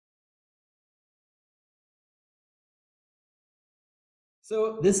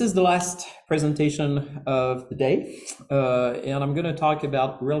So this is the last presentation of the day, and I'm going to talk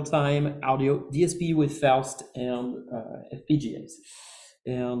about real-time audio DSP with Faust and FPGAs.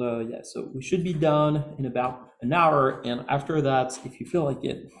 And yeah, so we should be done in about an hour, and after that, if you feel like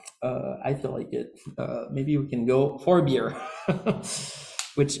it, I feel like it, maybe we can go for a beer,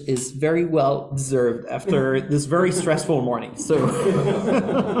 which is very well deserved after this very stressful morning. So.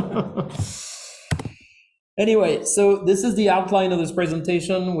 Anyway, so this is the outline of this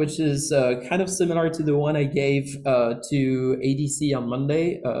presentation, which is kind of similar to the one I gave to ADC on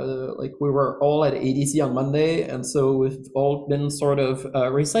Monday. Like we were all at ADC on Monday, and so we've all been sort of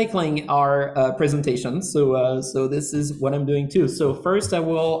recycling our presentations. So this is what I'm doing too. So first, I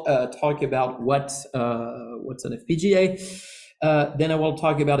will talk about what's an FPGA. Then I will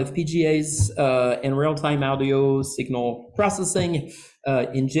talk about FPGAs and real-time audio signal processing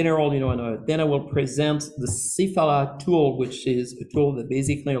in general, and then I will present the Cephala tool, which is a tool that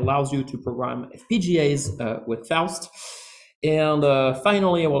basically allows you to program FPGAs with Faust. And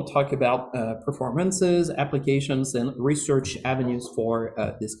finally, I will talk about performances, applications, and research avenues for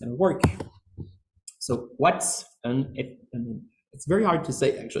this kind of work. So what's it's very hard to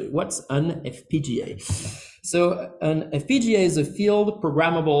say, actually. What's an FPGA? So an FPGA is a field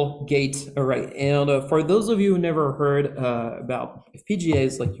programmable gate array. And for those of you who never heard about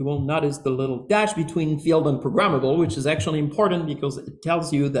FPGAs, like you will notice the little dash between field and programmable, which is actually important because it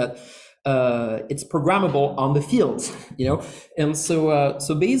tells you that it's programmable on the fields, And so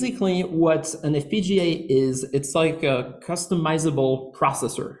basically what an FPGA is, it's like a customizable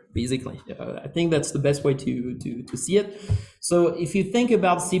processor, basically. I think that's the best way to see it. So if you think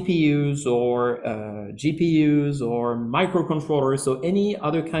about CPUs or GPUs or microcontrollers, so any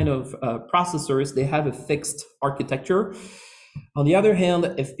other kind of processors, they have a fixed architecture. On the other hand,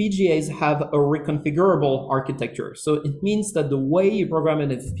 FPGAs have a reconfigurable architecture. So it means that the way you program an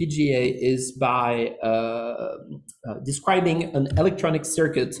FPGA is by describing an electronic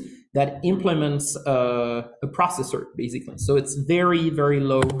circuit that implements a processor, basically. So it's very, very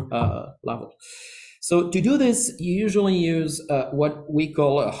low level. So to do this, you usually use what we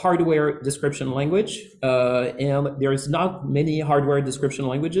call a hardware description language. And there's not many hardware description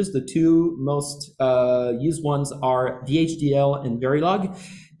languages. The two most used ones are VHDL and Verilog.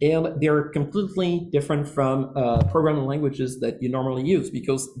 And they're completely different from programming languages that you normally use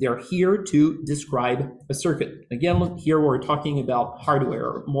because they're here to describe a circuit. Again, here we're talking about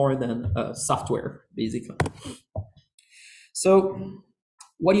hardware more than software, basically. So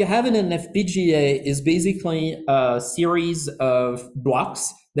what you have in an FPGA is basically a series of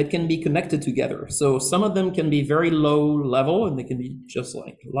blocks that can be connected together. So some of them can be very low level and they can be just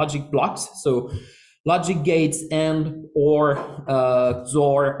like logic blocks. So logic gates and or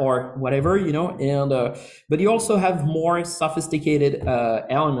XOR or whatever, but you also have more sophisticated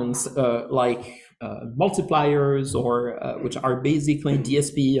elements like multipliers or which are basically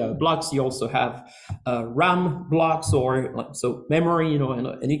DSP blocks. You also have RAM blocks or so memory,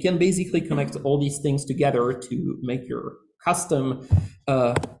 and you can basically connect all these things together to make your custom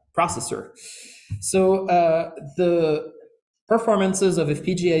processor. So the performances of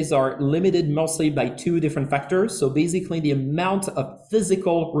FPGAs are limited mostly by two different factors. So basically the amount of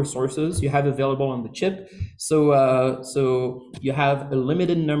physical resources you have available on the chip. So you have a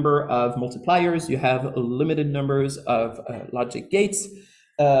limited number of multipliers, you have limited numbers of logic gates,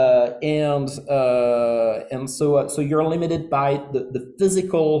 and so you're limited by the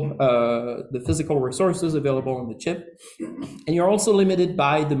physical resources available on the chip, and you're also limited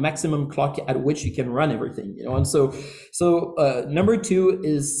by the maximum clock at which you can run everything, And so number two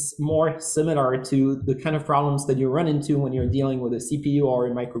is more similar to the kind of problems that you run into when you're dealing with a CPU or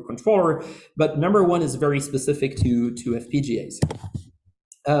a microcontroller, but number one is very specific to FPGAs.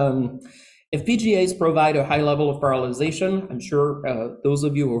 FPGAs provide a high level of parallelization. I'm sure those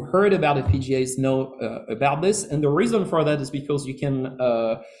of you who heard about FPGAs know about this. And the reason for that is because you can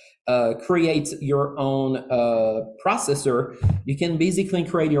create your own processor. You can basically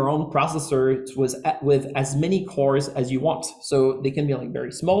create your own processor with as many cores as you want. So they can be like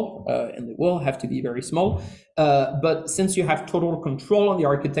very small, and they will have to be very small. But since you have total control on the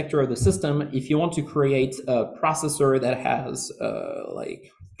architecture of the system, if you want to create a processor that has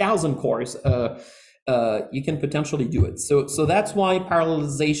like 1,000 cores, you can potentially do it. So that's why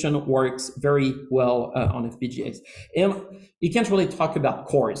parallelization works very well on FPGAs. And you can't really talk about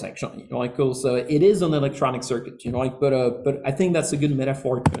cores actually, because it is an electronic circuit, but I think that's a good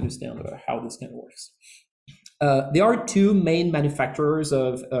metaphor to understand how this kind of works. There are two main manufacturers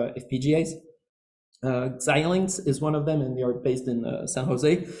of FPGAs. Xilinx is one of them, and they are based in San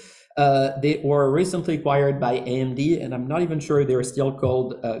Jose. They were recently acquired by AMD, and I'm not even sure they're still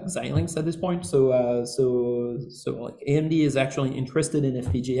called Xilinx at this point. So like AMD is actually interested in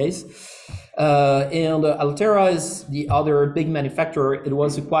FPGAs, and Altera is the other big manufacturer. It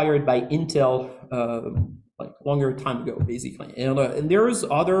was acquired by Intel like longer time ago, basically, and there's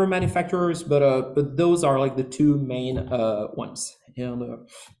other manufacturers, but those are like the two main ones. And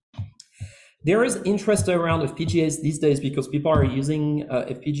there is interest around FPGAs these days because people are using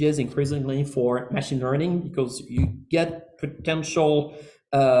FPGAs increasingly for machine learning, because you get potential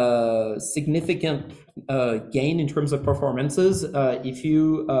significant gain in terms of performances if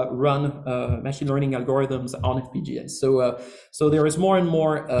you run machine learning algorithms on FPGAs. So there is more and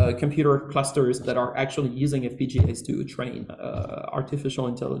more computer clusters that are actually using FPGAs to train artificial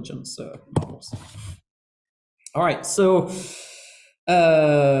intelligence models. All right, so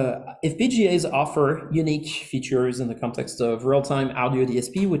FPGAs offer unique features in the context of real-time audio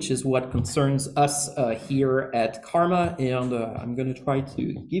DSP, which is what concerns us here at CCRMA, and I'm going to try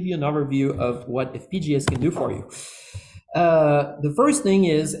to give you an overview of what FPGAs can do for you. The first thing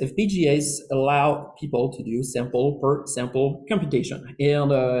is FPGAs allow people to do sample per sample computation,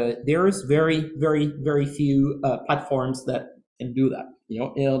 and there's very few platforms that can do that.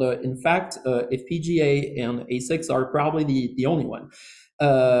 And in fact, FPGA and ASICs are probably the only one.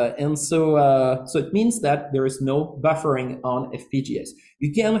 And so it means that there is no buffering on FPGAs.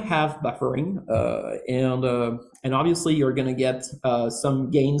 You can have buffering, and obviously you're going to get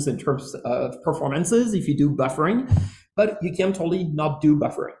some gains in terms of performances if you do buffering, but you can totally not do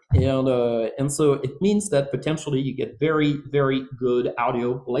buffering. And so it means that potentially you get very good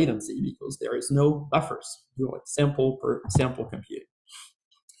audio latency because there is no buffers. Like sample per sample computing.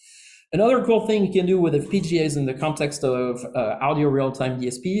 Another cool thing you can do with FPGAs in the context of audio real-time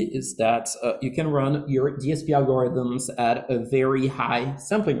DSP is that you can run your DSP algorithms at a very high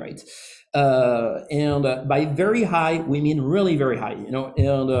sampling rate. And by very high, we mean really very high,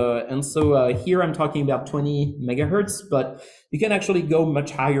 and so here I'm talking about 20 megahertz, but you can actually go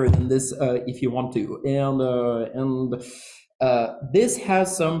much higher than this if you want to. And this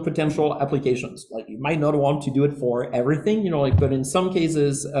has some potential applications. Like you might not want to do it for everything, but in some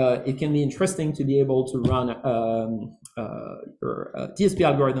cases, it can be interesting to be able to run your DSP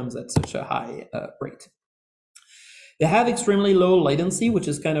algorithms at such a high rate. They have extremely low latency, which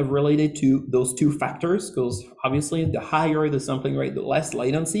is kind of related to those two factors, because obviously the higher the sampling rate, the less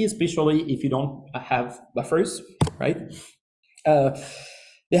latency, especially if you don't have buffers, right?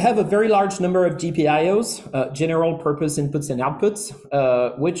 They have a very large number of GPIOs, general purpose inputs and outputs,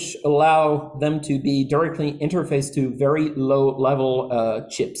 which allow them to be directly interfaced to very low level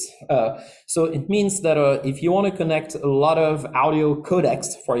chips. So it means that if you want to connect a lot of audio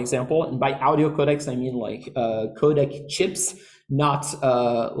codecs, for example, and by audio codecs, I mean like codec chips, not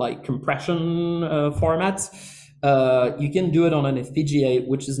like compression formats, you can do it on an FPGA,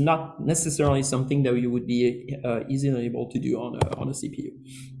 which is not necessarily something that you would be easily able to do on a CPU.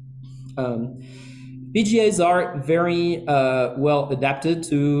 FPGAs are very well adapted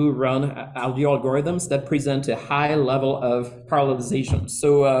to run audio algorithms that present a high level of parallelization.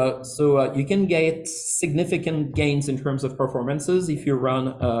 So you can get significant gains in terms of performances if you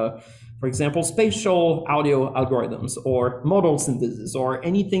run for example, spatial audio algorithms or modal synthesis or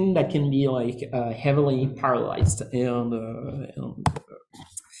anything that can be like heavily parallelized.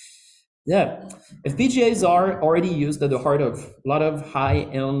 Yeah, FPGAs are already used at the heart of a lot of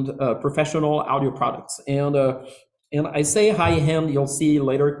high-end professional audio products. And I say high-end, you'll see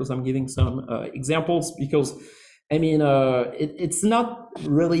later because I'm giving some examples, because I mean, it's not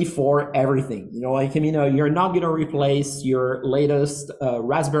really for everything, like, I mean, you're not going to replace your latest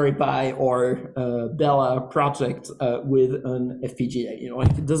Raspberry Pi or Bella project with an FPGA,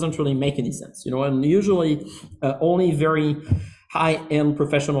 like, it doesn't really make any sense, and usually only very high-end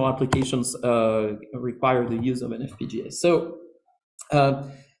professional applications require the use of an FPGA. So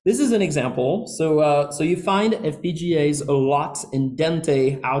this is an example. So you find FPGAs a lot in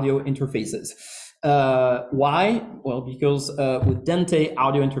Dente audio interfaces. Why? Well, because with Dente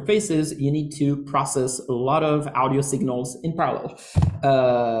audio interfaces, you need to process a lot of audio signals in parallel.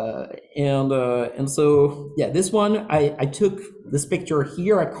 And so, yeah, this one, I took this picture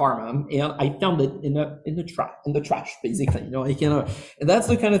here at CCRMA, and I found it in the trash, basically. Like, and that's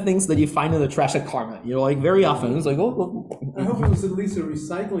the kind of things that you find in the trash at CCRMA. Like, very often it's like, oh. I hope it was at least a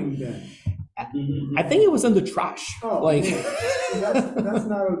recycling bin. I think it was in the trash. Oh, like that's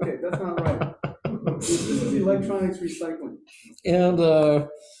not okay. That's not right. This is electronics recycling.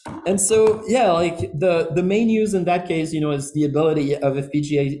 And so, yeah, like the main use in that case, is the ability of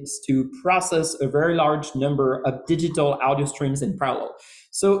FPGAs to process a very large number of digital audio streams in parallel.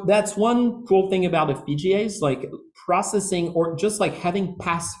 So that's one cool thing about FPGAs, like processing or just like having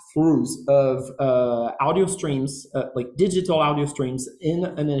pass-throughs of audio streams, like digital audio streams in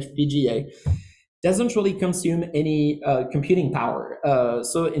an FPGA doesn't really consume any computing power.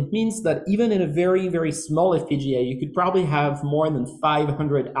 So it means that even in a very, very small FPGA, you could probably have more than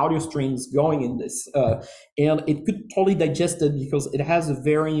 500 audio streams going in this. And it could totally digest it because it has a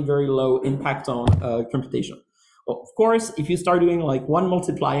very, very low impact on computation. Well, of course, if you start doing like one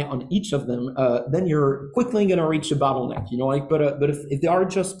multiply on each of them, then you're quickly going to reach a bottleneck, you know, like, but if they are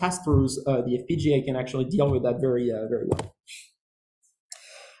just pass-throughs, the FPGA can actually deal with that very, very well.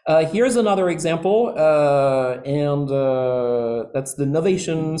 Here's another example, and that's the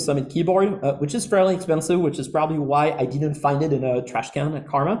Novation Summit keyboard, which is fairly expensive, which is probably why I didn't find it in a trash can at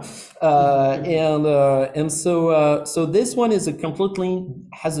Karma. So this one is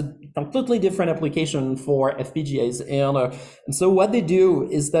has a completely different application for FPGAs, and so what they do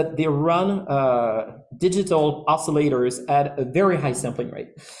is that they run digital oscillators at a very high sampling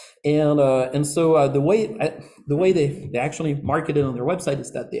rate. And so the way they actually market it on their website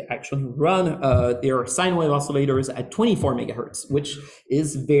is that they actually run their sine wave oscillators at 24 megahertz, which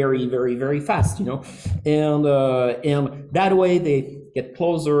is very, very, very fast, you know, and that way they get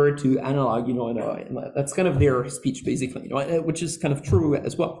closer to analog, you know, and that's kind of their speech basically, you know, which is kind of true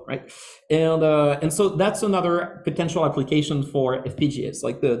as well, right? And so that's another potential application for FPGAs,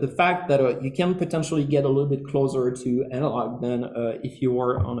 like the fact that you can potentially get a little bit closer to analog than if you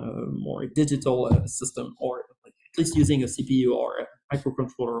were on a more digital system, or like at least using a CPU or a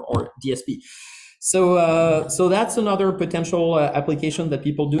microcontroller or DSP. So that's another potential application that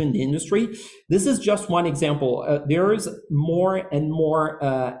people do in the industry. This is just one example. There's more and more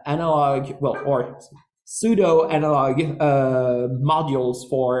analog, well, or pseudo analog modules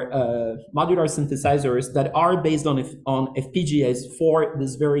for modular synthesizers that are based on FPGAs for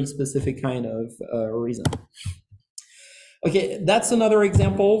this very specific kind of reason. Okay, that's another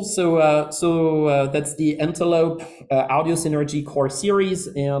example. So that's the Antelope Audio Synergy Core series,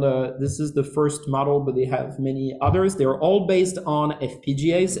 and this is the first model, but they have many others. They're all based on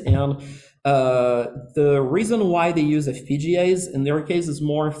FPGAs, and the reason why they use FPGAs in their case is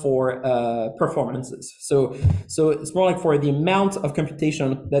more for performances. So it's more like for the amount of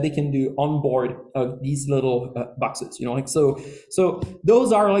computation that they can do on board of these little boxes, you know, like so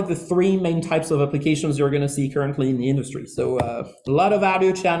those are like the three main types of applications you're going to see currently in the industry. So a lot of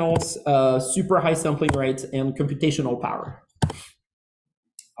audio channels, super high sampling rates, and computational power.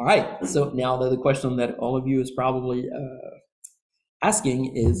 All right, so now the question that all of you is probably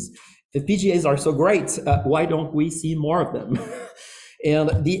asking is, if FPGAs are so great, why don't we see more of them?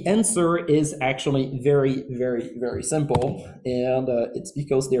 And the answer is actually very, very, very simple. And it's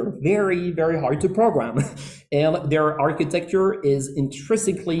because they're very, very hard to program. And their architecture is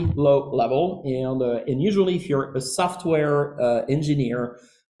intrinsically low level. And usually if you're a software engineer,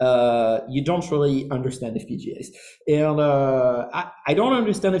 you don't really understand FPGAs. And I don't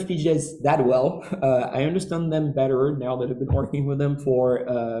understand FPGAs that well. I understand them better now that I've been working with them for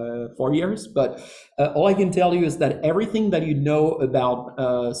 4 years. But all I can tell you is that everything that you know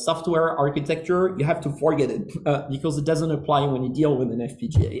about software architecture, you have to forget it because it doesn't apply when you deal with an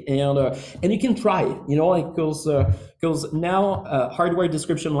FPGA. And you can try, you know, like because now hardware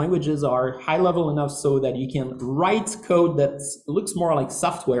description languages are high level enough so that you can write code that looks more like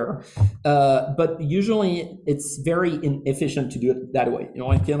software, but usually it's very inefficient to do it that way, you know,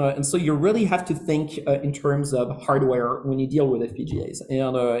 like, and so you really have to think in terms of hardware when you deal with FPGAs,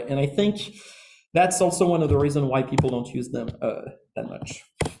 and I think that's also one of the reasons why people don't use them that much.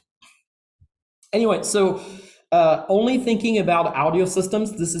 Anyway, so only thinking about audio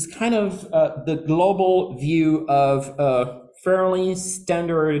systems, this is kind of the global view of fairly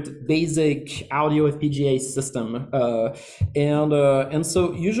standard basic audio FPGA system, and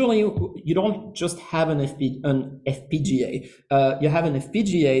so usually you don't just have an FPGA. You have an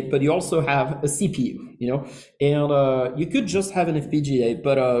FPGA, but you also have a CPU, you know, and you could just have an FPGA,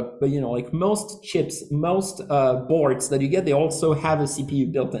 but you know, like most chips, most boards that you get, they also have a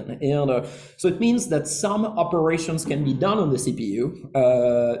CPU built in, and so it means that some operations can be done on the CPU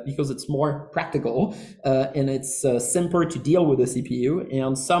because it's more practical and it's simpler to deal with the CPU,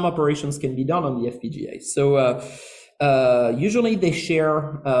 and some operations can be done on the FPGA. So usually they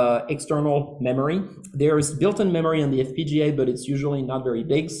share external memory. There's built-in memory on the FPGA, but it's usually not very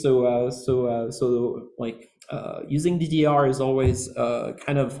big. So like using DDR is always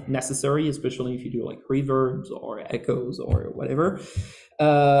kind of necessary, especially if you do like reverbs or echoes or whatever.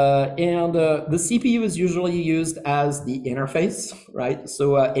 The CPU is usually used as the interface, right?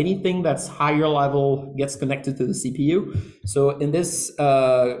 So anything that's higher level gets connected to the CPU. So in this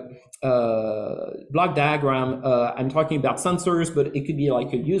block diagram, I'm talking about sensors, but it could be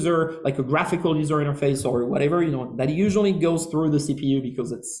like a user, like a graphical user interface or whatever, that usually goes through the CPU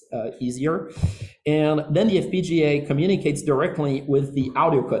because it's easier. And then the FPGA communicates directly with the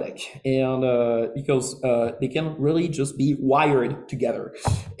audio codec, and because they can really just be wired together,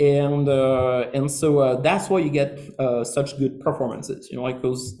 and so that's why you get such good performances. Like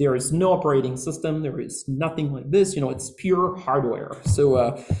because there is no operating system, there is nothing like this. It's pure hardware.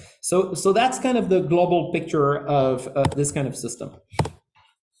 So that's kind of the global picture of this kind of system.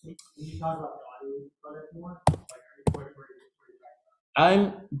 Can you talk about the audio codec more?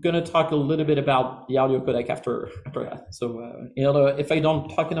 I'm gonna talk a little bit about the audio codec after that. So if I don't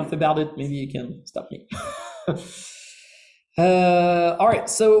talk enough about it, maybe you can stop me. All right.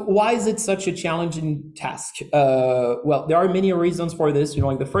 So why is it such a challenging task? Well, there are many reasons for this.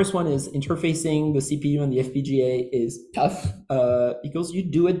 Like the first one is interfacing the CPU and the FPGA is tough because you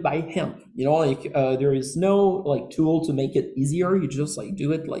do it by hand. There is no like tool to make it easier. You just like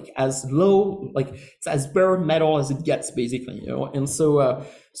do it like as low, like it's as bare metal as it gets, basically. And so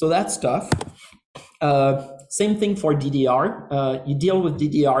that's tough. Same thing for DDR. You deal with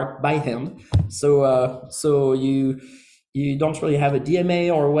DDR by hand. So you don't really have a DMA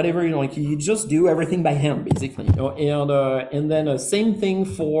or whatever, like you just do everything by hand, basically. And then same thing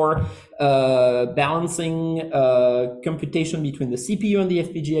for balancing computation between the CPU and the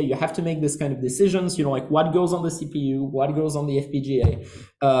FPGA. You have to make this kind of decisions, like what goes on the CPU, what goes on the FPGA.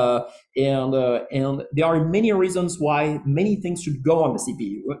 And there are many reasons why many things should go on the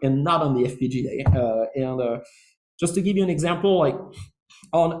CPU and not on the FPGA. Just to give you an example, like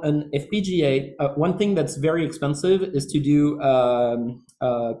on an FPGA, one thing that's very expensive is to do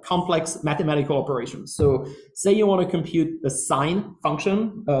complex mathematical operations. So say you want to compute the sine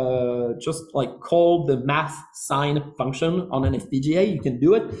function, just like call the math sine function on an FPGA, you can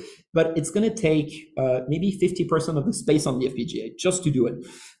do it, but it's going to take maybe 50% of the space on the FPGA just to do it.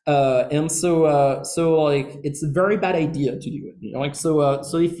 And so like it's a very bad idea to do it.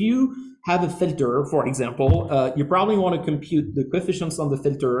 So if you have a filter, for example, you probably want to compute the coefficients on the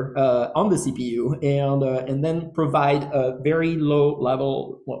filter on the CPU and then provide a very low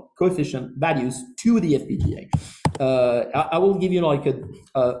level coefficient values to the FPGA. I will give you like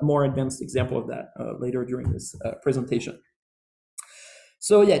a more advanced example of that later during this presentation.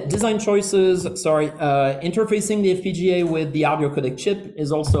 So yeah, design choices, interfacing the FPGA with the audio codec chip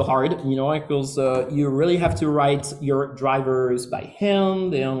is also hard, because you really have to write your drivers by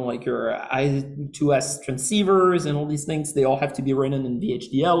hand, and like your I2S transceivers and all these things, they all have to be written in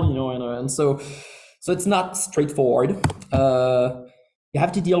VHDL, and so it's not straightforward. You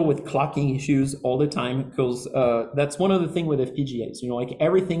have to deal with clocking issues all the time because that's one of the things with FPGAs. Like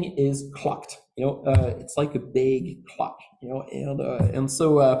everything is clocked. It's like a big clock. And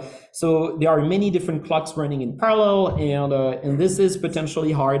so there are many different clocks running in parallel, and this is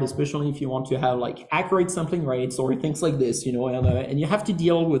potentially hard, especially if you want to have like accurate sampling rates or things like this. And you have to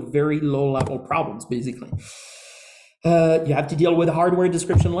deal with very low level problems, basically. You have to deal with hardware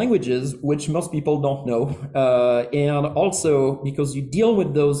description languages, which most people don't know. And also, because you deal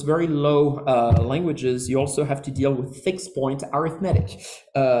with those very low languages, you also have to deal with fixed point arithmetic.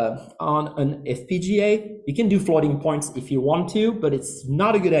 On an FPGA, you can do floating points if you want to, but it's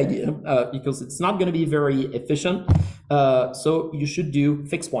not a good idea because it's not going to be very efficient. So you should do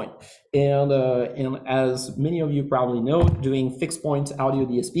fixed point. And as many of you probably know, doing fixed point audio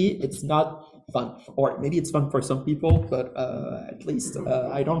DSP, it's not fun, or maybe it's fun for some people, but at least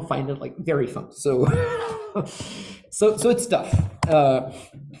I don't find it like very fun. So so it's tough.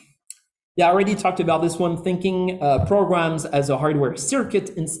 Yeah, I already talked about this one, thinking programs as a hardware circuit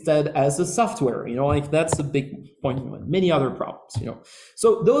instead as a software, like that's a big point, many other problems,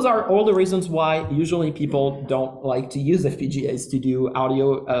 So those are all the reasons why usually people don't like to use FPGAs to do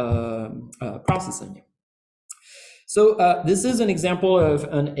audio processing. So this is an example of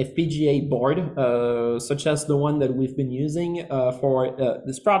an FPGA board, such as the one that we've been using for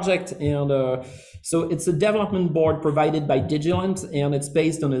this project. And so it's a development board provided by Digilent, and it's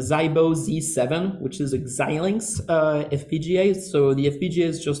based on a Zybo Z7, which is a Xilinx FPGA. So the FPGA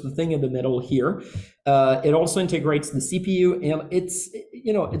is just the thing in the middle here. It also integrates the CPU, and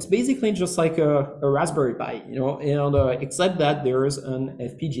it's basically just like a Raspberry Pi, and except that there's an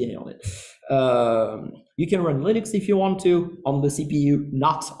FPGA on it. You can run Linux if you want to on the CPU,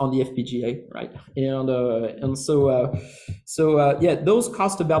 not on the FPGA, right? And so yeah, those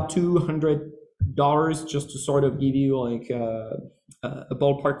cost about $200 just to sort of give you like a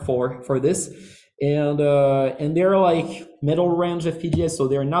ballpark for this. And they're like middle range FPGAs, so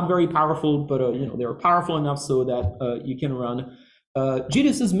they're not very powerful, but they're powerful enough so that you can run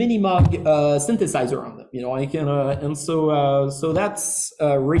Genius's Minimog synthesizer on them. And so that's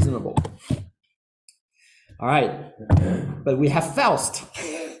reasonable. All right, but we have Faust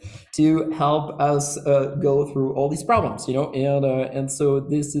to help us go through all these problems, and so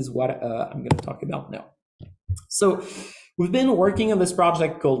this is what I'm going to talk about now. So we've been working on this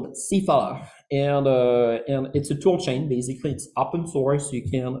project called CFALA, and it's a tool chain. Basically, it's open source. You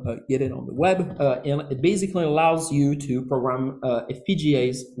can get it on the web, and it basically allows you to program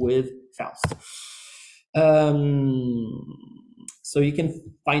FPGAs with Faust. So you can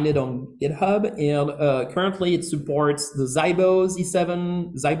find it on GitHub, and currently it supports the Zybo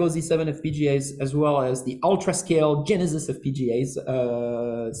Z7 FPGAs, as well as the UltraScale Genesis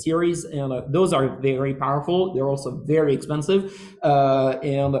FPGAs series, and those are very powerful. They're also very expensive,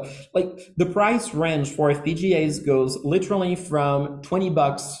 and like the price range for FPGAs goes literally from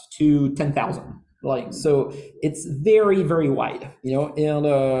 $20 to 10,000. Like, so it's very, very wide,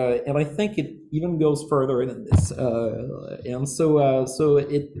 and I think it even goes further than this. And so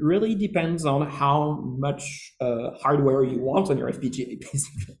it really depends on how much hardware you want on your FPGA,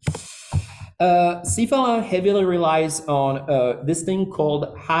 basically. CFALA heavily relies on this thing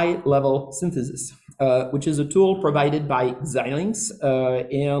called high-level synthesis, which is a tool provided by Xilinx.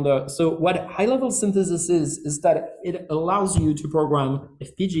 So what high-level synthesis is that it allows you to program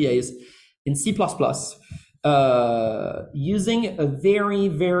FPGAs in C++, using a very,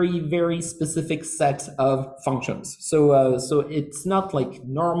 very, very specific set of functions. So it's not like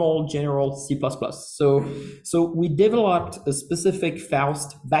normal general C++. So we developed a specific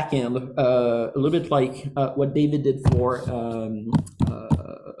Faust backend, a little bit like what David did for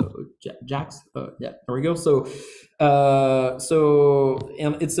JAX. Yeah, there we go. So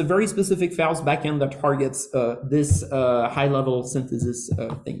and it's a very specific Faust backend that targets this high-level synthesis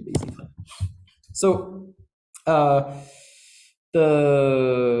thing, basically. So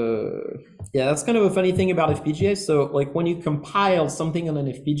that's kind of a funny thing about FPGA. So like when you compile something on an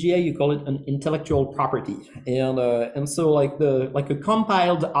FPGA, you call it an intellectual property, and so like a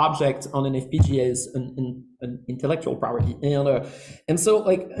compiled object on an FPGA is an intellectual property, and so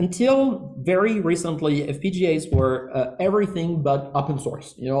like until very recently, FPGAs were everything but open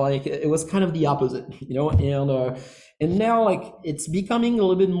source. Like it was kind of the opposite. And now, like, it's becoming a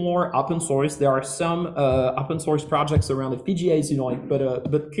little bit more open source. There are some open source projects around FPGAs,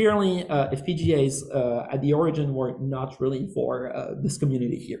 but clearly FPGAs at the origin were not really for this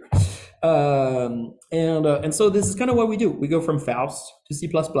community here. And so this is kind of what we do. We go from Faust to C++,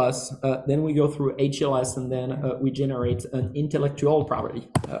 then we go through HLS, and then we generate an intellectual property.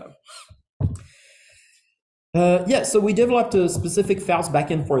 So we developed a specific Faust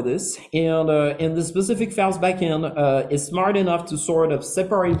backend for this, and the specific Faust backend is smart enough to sort of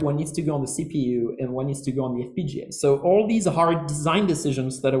separate what needs to go on the CPU and what needs to go on the FPGA. So all these hard design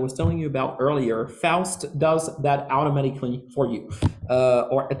decisions that I was telling you about earlier, Faust does that automatically for you,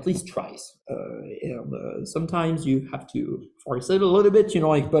 or at least tries. And sometimes you have to force it a little bit,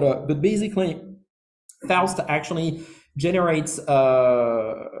 but basically, Faust actually generates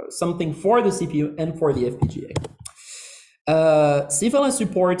something for the CPU and for the FPGA. CFALA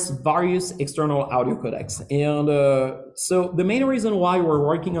supports various external audio codecs, and so the main reason why we're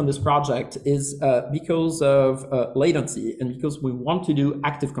working on this project is because of latency and because we want to do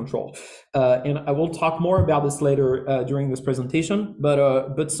active control. And I will talk more about this later during this presentation.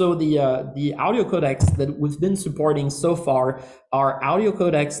 But so the audio codecs that we've been supporting so far are audio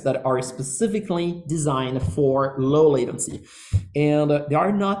codecs that are specifically designed for low latency, and there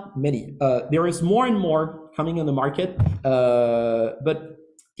are not many. There is more and more coming on the market, but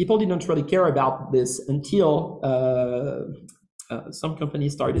people didn't really care about this until some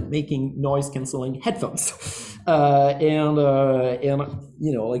companies started making noise canceling headphones. And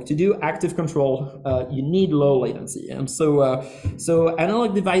like to do active control, you need low latency. And so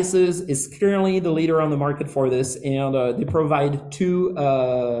Analog Devices is clearly the leader on the market for this, and they provide two,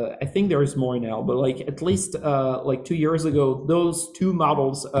 I think there is more now, but like at least like 2 years ago, those two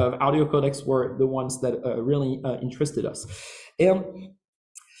models of audio codecs were the ones that really interested us. And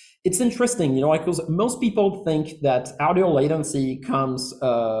it's interesting, because most people think that audio latency comes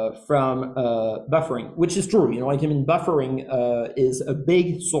from buffering, which is true. Buffering is a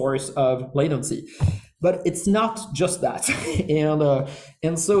big source of latency, but it's not just that.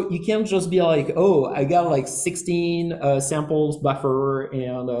 And so you can't just be like, oh, I got like 16 samples buffer,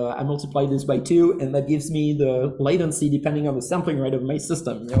 and I multiply this by 2, and that gives me the latency depending on the sampling rate of my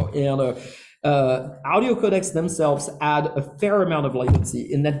system. Audio codecs themselves add a fair amount of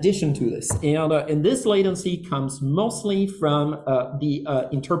latency in addition to this. And this latency comes mostly from the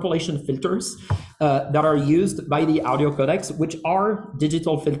interpolation filters that are used by the audio codecs, which are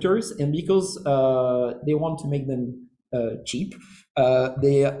digital filters. And because they want to make them cheap,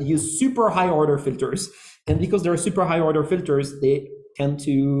 they use super high order filters. And because they're super high order filters, they tend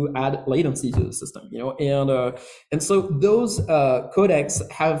to add latency to the system, and so those codecs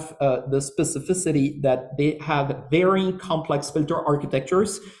have the specificity that they have very complex filter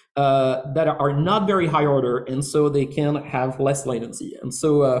architectures that are not very high order, and so they can have less latency. And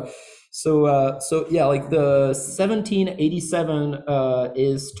so yeah, like the 1787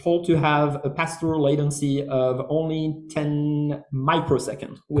 is told to have a pass-through latency of only 10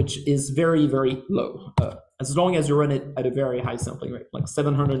 microseconds, which is very, very low. As long as you run it at a very high sampling rate, like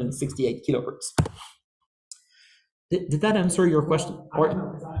 768 kilohertz. Did that answer your question? I don't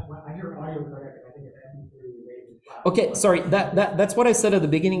know, because I hear audio codec, and I think of MP3 Okay, sorry. That's what I said at the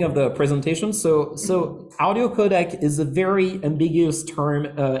beginning of the presentation. So audio codec is a very ambiguous term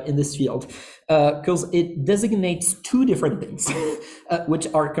in this field because it designates two different things, which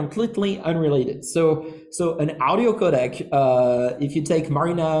are completely unrelated. So an audio codec, if you take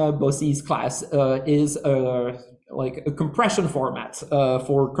Marina Bossi's class, is like a compression format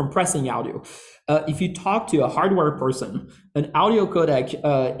for compressing audio. If you talk to a hardware person, an audio codec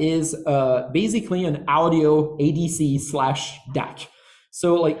is basically an audio ADC/DAC.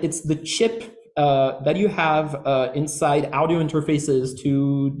 So like it's the chip that you have inside audio interfaces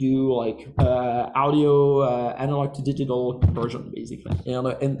to do like audio analog to digital conversion, basically.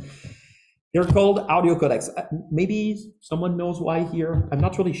 And they're called audio codecs. Maybe someone knows why here. I'm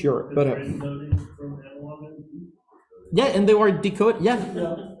not really sure, but yeah, and they were decode. Yeah,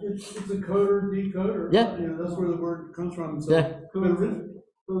 it's a coder decoder. Yeah, that's where the word comes from. So, yeah. Codes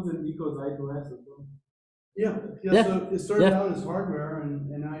and decodes I2S as well. Yeah. So it started out as hardware, and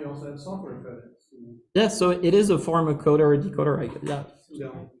now you also have software codecs. Yeah, so it is a form of coder or decoder. Yeah.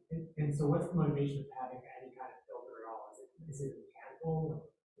 And so, what's the motivation of having any kind of filter at all? Is it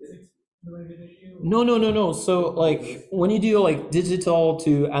mechanical, physics related issue? No. So like when you do like digital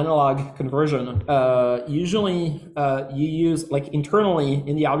to analog conversion, usually you use like internally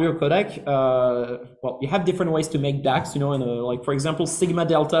in the audio codec. Well, you have different ways to make DACs. And like for example, sigma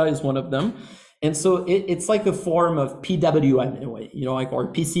delta is one of them. And so it's like a form of PWM in a way, like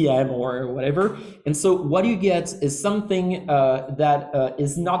or PCM or whatever. And so what you get is something that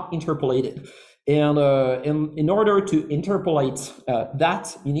is not interpolated. And in order to interpolate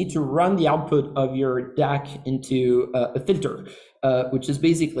that, you need to run the output of your DAC into a filter, which is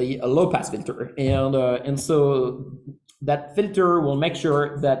basically a low-pass filter. And so that filter will make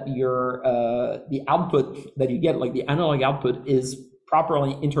sure that your the output that you get, like the analog output, is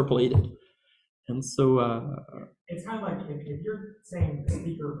properly interpolated. And so it's kind of like if you're saying the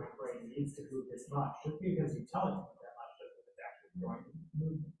speaker membrane needs to move this much, just because you tell it to move that much, doesn't mean it's actually going to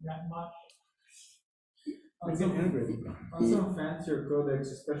move that much. On some fancier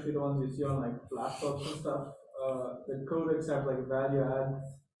codecs, especially the ones you see on like laptops and stuff, the codecs have like value add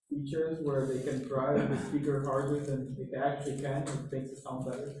features where they can drive the speaker harder than they actually can, and it makes it sound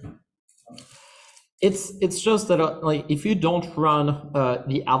better. It's just that like if you don't run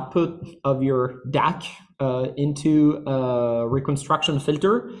the output of your DAC into a reconstruction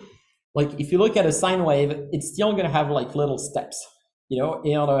filter, like if you look at a sine wave, it's still going to have like little steps.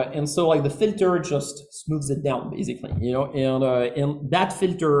 And so like the filter just smooths it down basically, and that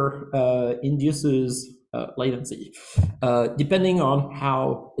filter induces latency all depending on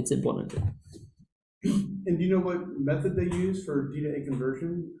how it's implemented. And do you know what method they use for D to A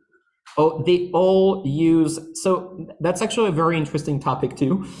conversion? Oh, they all use, so that's actually a very interesting topic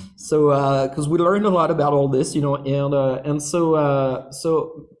too. So because we learned a lot about all this, and so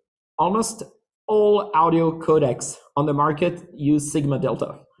almost all audio codecs on the market use sigma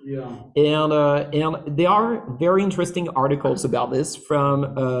delta. Yeah. And there are very interesting articles about this from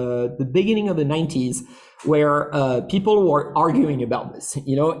the beginning of the 90s where people were arguing about this,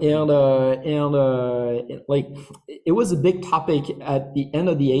 like it was a big topic at the end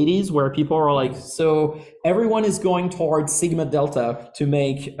of the 80s where people were like, so everyone is going towards sigma delta to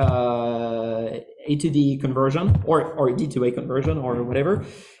make A to D conversion or D to A conversion or whatever.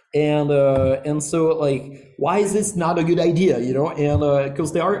 And so like, why is this not a good idea, and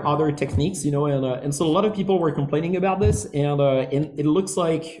because there are other techniques, and so a lot of people were complaining about this, and it looks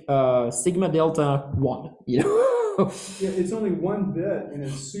like sigma delta won, Yeah, it's only one bit and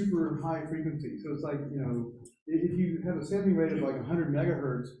it's super high frequency, so it's like, if you have a sampling rate of like 100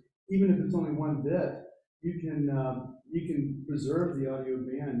 megahertz, even if it's only one bit, you can you can preserve the audio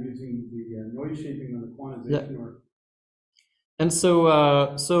band using the noise shaping on the quantization order. And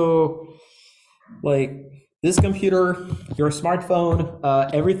so like this computer, your smartphone,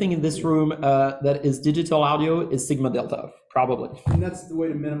 everything in this room that is digital audio is sigma delta, probably. And that's the way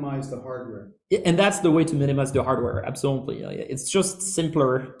to minimize the hardware. And that's the way to minimize the hardware, absolutely. It's just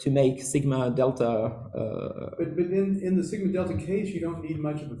simpler to make sigma delta. But in the sigma delta case, you don't need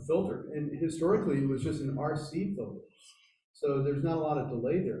much of a filter. And historically, it was just an RC filter. So there's not a lot of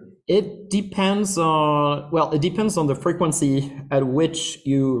delay there. It depends on, well, it depends on the frequency at which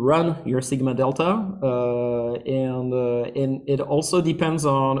you run your sigma delta. And it also depends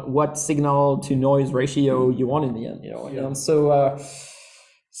on what signal to noise ratio you want in the end, you know. Yeah. And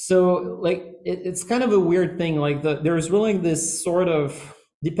so like, it's kind of a weird thing. Like there's really this sort of,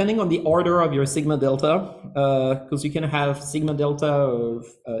 depending on the order of your sigma delta, because you can have sigma delta of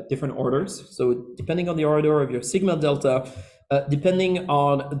different orders. So depending on the order of your sigma delta, depending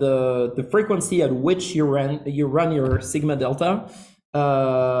on the frequency at which you run your sigma delta,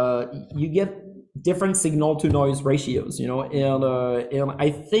 you get different signal to noise ratios, you know. And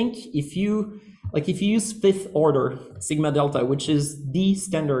I think if you use fifth order sigma delta, which is the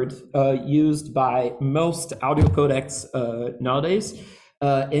standard used by most audio codecs nowadays,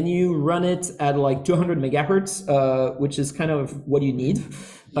 and you run it at like 200 megahertz, which is kind of what you need.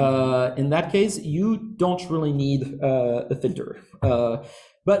 In that case, you don't really need a filter.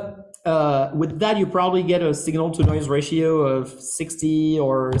 But with that, you probably get a signal to noise ratio of 60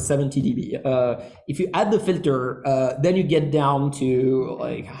 or 70 dB. If you add the filter, then you get down to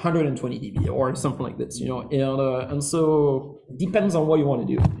like 120 dB or something like this, you know. And so depends on what you want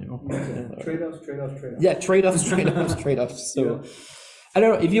to do, you know. Trade-offs. Yeah, trade-offs. So. Yeah. I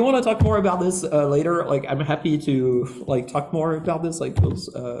don't know if you want to talk more about this later. Like, I'm happy to like talk more about this. Like, because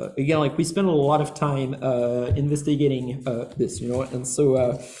again, like we spend a lot of time investigating this, you know. And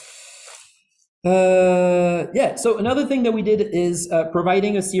so, yeah. So another thing that we did is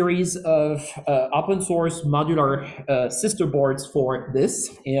providing a series of open source modular sister boards for this,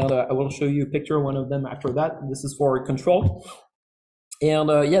 and I will show you a picture of one of them after that. This is for control.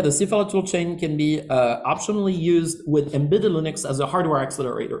 And yeah, the CFLA toolchain can be optionally used with embedded Linux as a hardware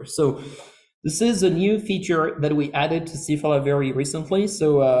accelerator. So this is a new feature that we added to CFLA very recently.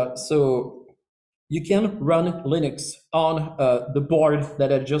 So you can run Linux on the board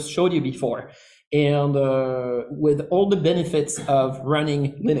that I just showed you before, and with all the benefits of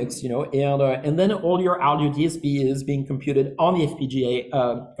running Linux, you know, and then all your audio DSP is being computed on the FPGA,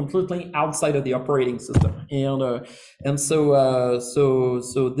 completely outside of the operating system, and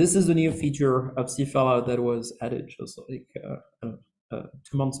so this is a new feature of CFLA that was added just like 2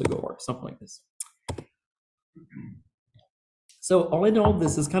 months ago or something like this. So all in all,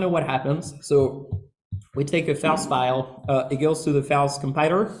 this is kind of what happens. So we take a Faust file, it goes to the Faust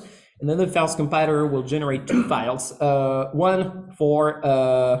compiler. And then the Faust compiler will generate two files, one for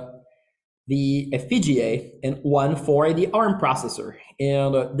the FPGA and one for the ARM processor.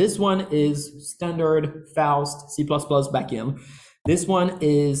 And this one is standard Faust C++ backend. This one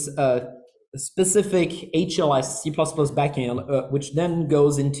is a specific HLS C++ backend, which then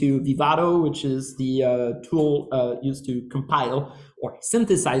goes into Vivado, which is the tool used to compile or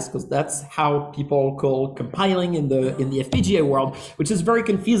synthesize, because that's how people call compiling in the FPGA world, which is very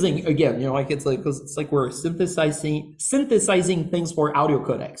confusing. Again, you know, like it's like we're synthesizing things for audio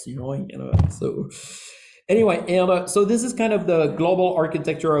codecs, you know. So anyway, and so this is kind of the global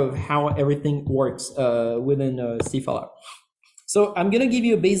architecture of how everything works within CFLA. So I'm going to give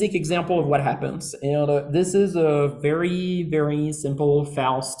you a basic example of what happens. And this is a very, very simple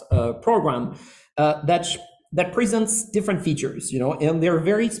Faust program that presents different features, you know, and they're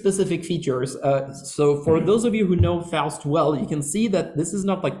very specific features. So for those of you who know Faust well, you can see that this is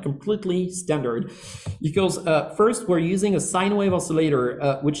not like completely standard, because first we're using a sine wave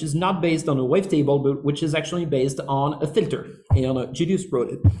oscillator, which is not based on a wavetable, but which is actually based on a filter. And Julius wrote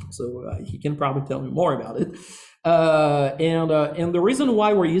it, so he can probably tell me more about it. And the reason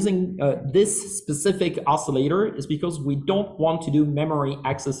why we're using this specific oscillator is because we don't want to do memory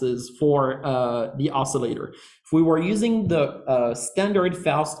accesses for the oscillator. If we were using the standard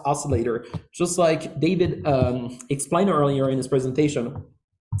Faust oscillator, just like David explained earlier in his presentation,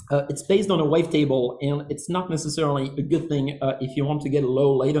 it's based on a wavetable, and it's not necessarily a good thing if you want to get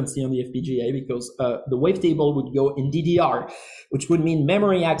low latency on the FPGA, because the wavetable would go in DDR, which would mean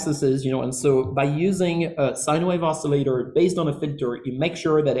memory accesses, you know. And so by using a sine wave oscillator based on a filter, you make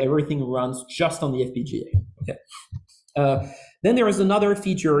sure that everything runs just on the FPGA. Okay. Then there is another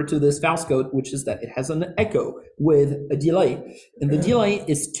feature to this Faust code, which is that it has an echo with a delay, and the delay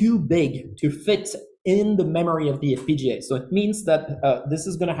is too big to fit in the memory of the FPGA. So it means that this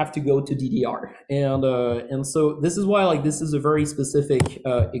is going to have to go to DDR, and so this is why like this is a very specific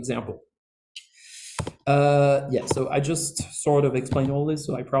example. Yeah, so I just sort of explained all this,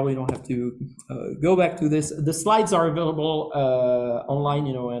 so I probably don't have to go back to this. The slides are available online,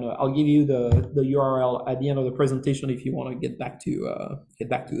 you know, and I'll give you the URL at the end of the presentation if you want to get back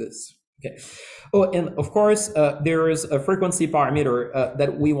to this. Okay. Oh, and of course, there is a frequency parameter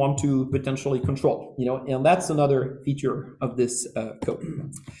that we want to potentially control, you know, and that's another feature of this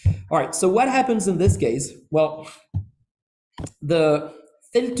code. All right, so what happens in this case? Well, the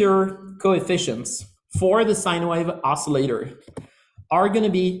filter coefficients for the sine wave oscillator are going to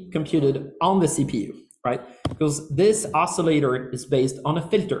be computed on the CPU, right? Because this oscillator is based on a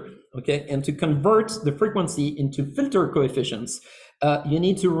filter, okay? And to convert the frequency into filter coefficients, you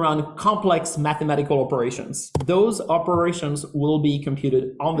need to run complex mathematical operations. Those operations will be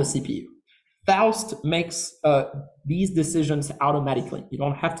computed on the CPU. Faust makes these decisions automatically. You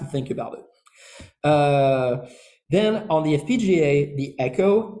don't have to think about it. Then on the FPGA, the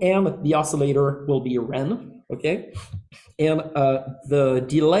echo and the oscillator will be Ren, okay? And the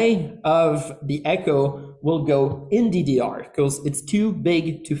delay of the echo will go in DDR because it's too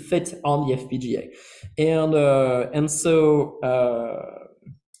big to fit on the FPGA. And so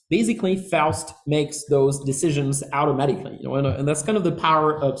basically Faust makes those decisions automatically, you know, and that's kind of the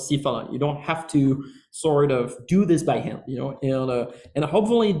power of CFLA. You don't have to sort of do this by hand, you know, and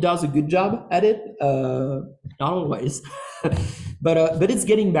hopefully it does a good job at it. Not always, but it's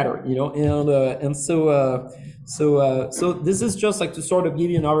getting better, you know, and so this is just like to sort of give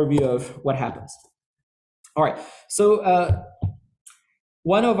you an overview of what happens. All right, so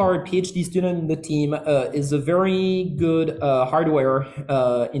one of our PhD students in the team is a very good hardware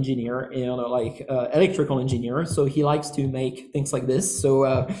engineer and like electrical engineer. So he likes to make things like this.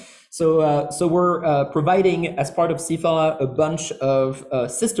 So we're providing as part of CFLA a bunch of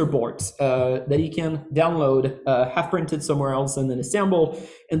sister boards that you can download, have printed somewhere else, and then assemble,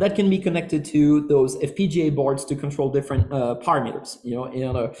 and that can be connected to those FPGA boards to control different parameters. You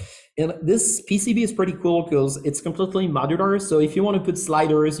know, and this PCB is pretty cool because it's completely modular. So if you want to put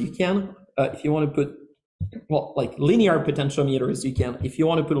sliders, you can. If you want to put like linear potentiometers, you can. If you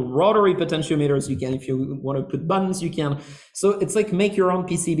want to put rotary potentiometers, you can. If you want to put buttons, you can. So it's like make your own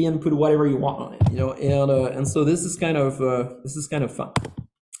PCB and put whatever you want on it, you know. And so this is kind of fun.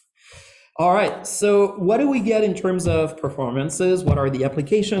 All right. So what do we get in terms of performances? What are the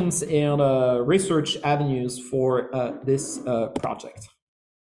applications and research avenues for this project?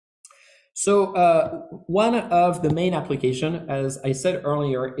 So one of the main application, as I said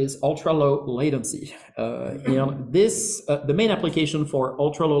earlier, is ultra low latency. And this, the main application for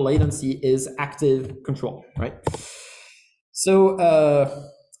ultra low latency is active control, right? So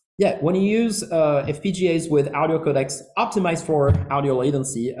yeah, when you use FPGAs with audio codecs optimized for audio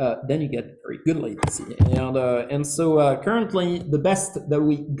latency, then you get very good latency. And so currently the best that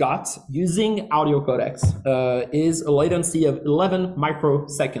we got using audio codecs is a latency of 11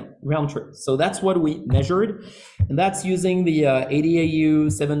 microsecond round trip. So that's what we measured, and that's using the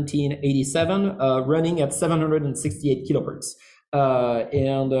ADAU 1787 running at 768 kilohertz.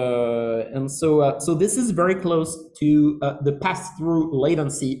 And so this is very close to the pass-through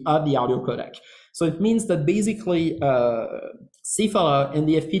latency of the audio codec. So it means that basically CFLA and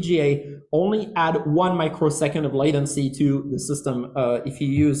the FPGA only add 1 microsecond of latency to the system if you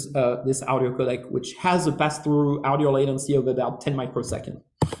use this audio codec, which has a pass-through audio latency of about 10 microseconds.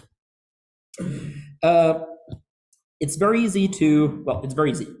 It's very easy to, well, it's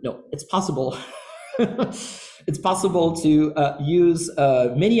very easy. No, it's possible. It's possible to use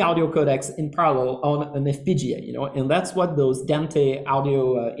many audio codecs in parallel on an FPGA, you know, and that's what those Dante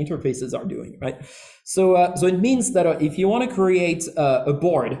audio interfaces are doing, right? So, so it means that if you want to create a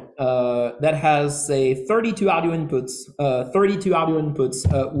board that has, say, 32 audio inputs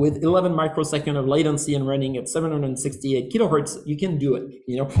with 11 microsecond of latency and running at 768 kilohertz, you can do it,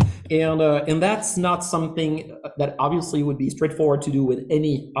 you know, and that's not something that obviously would be straightforward to do with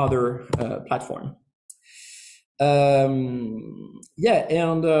any other platform. Yeah,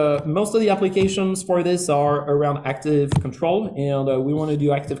 and most of the applications for this are around active control, and we want to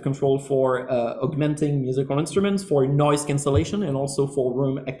do active control for augmenting musical instruments, for noise cancellation, and also for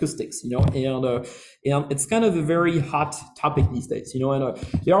room acoustics, you know, and it's kind of a very hot topic these days, you know, and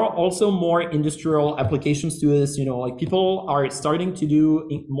there are also more industrial applications to this, you know, like people are starting to do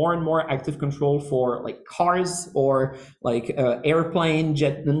more and more active control for like cars or like airplane,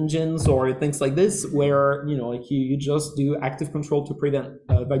 jet engines, or things like this, where, you know, like you just do active control to prevent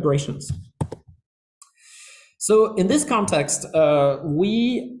vibrations. So in this context,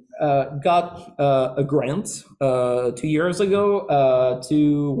 we got a grant 2 years ago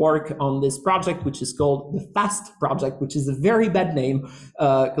to work on this project, which is called the Faust project, which is a very bad name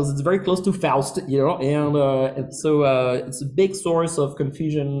because it's very close to Faust, and so it's a big source of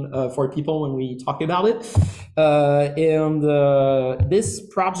confusion for people when we talk about it. This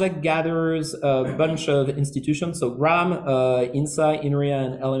project gathers a bunch of institutions, so GRAM, INSA, INRIA,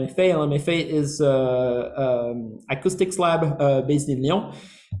 and LMFA. LMFA is acoustics lab based in Lyon.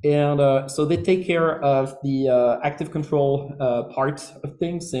 And so they take care of the active control part of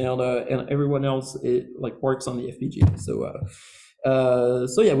things, and everyone else works on the FPGA.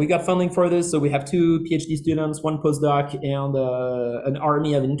 So yeah, we got funding for this. So we have 2 PhD students, 1 postdoc, and an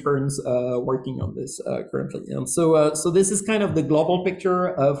army of interns working on this currently. And so this is kind of the global picture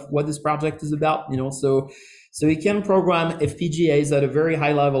of what this project is about. So you can program FPGAs at a very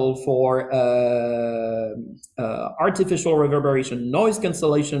high level for artificial reverberation, noise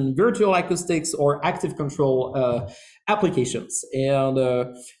cancellation, virtual acoustics, or active control applications.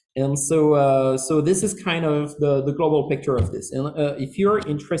 And so this is kind of the global picture of this. And if you're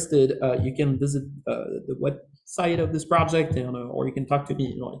interested, you can visit the website of this project, or you can talk to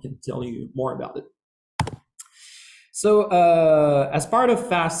me. I can tell you more about it. So as part of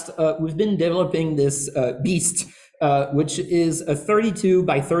Faust, we've been developing this beast, which is a 32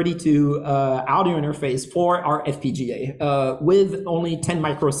 by 32 audio interface for our FPGA with only 10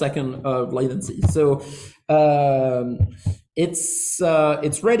 microsecond of latency. So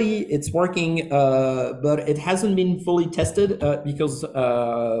it's ready, it's working, but it hasn't been fully tested because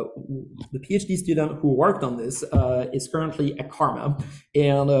the PhD student who worked on this is currently at CCRMA,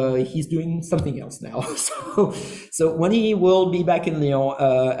 and he's doing something else now. So when he will be back in Lyon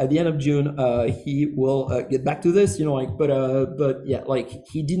at the end of June, he will get back to this, but yeah,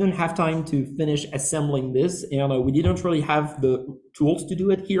 he didn't have time to finish assembling this, and we didn't really have the tools to do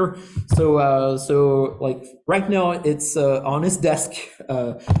it here. So right now it's on his desk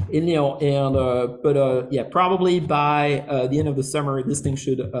in Lyon, and but yeah, probably by the end of the summer, this thing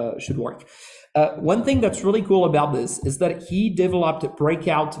should work. One thing that's really cool about this is that he developed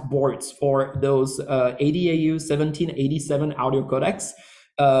breakout boards for those ADAU 1787 audio codecs.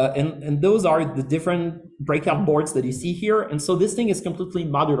 And those are the different breakout boards that you see here. And so this thing is completely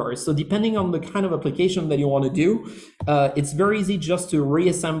modular. So depending on the kind of application that you want to do, it's very easy just to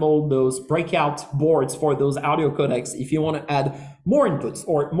reassemble those breakout boards for those audio codecs if you want to add more inputs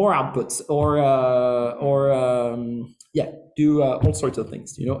or more outputs, or yeah, do all sorts of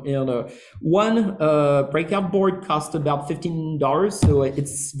things, and one breakout board costs about $15, so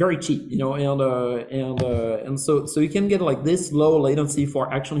it's very cheap, and so you can get this low latency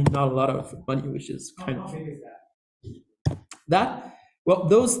for actually not a lot of money, which is kind of. How big is that? Well,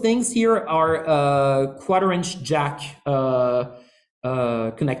 those things here are quarter-inch jack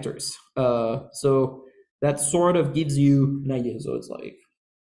connectors, so that sort of gives you an idea. So it's like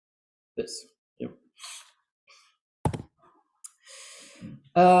this.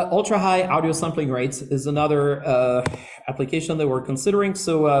 Ultra high audio sampling rates is another application that we're considering.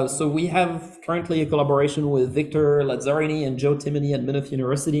 So we have currently a collaboration with Victor Lazzarini and Joe Timoney at Maynooth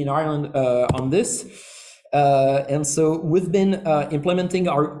University in Ireland on this. And so we've been implementing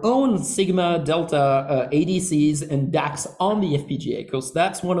our own Sigma Delta ADCs and DACs on the FPGA, because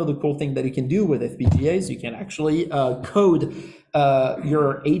that's one of the cool things that you can do with FPGAs. You can actually code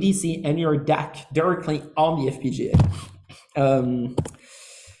your ADC and your DAC directly on the FPGA.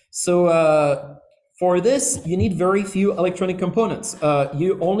 So for this, you need very few electronic components.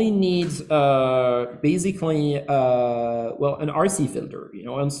 You only need basically, well, an RC filter,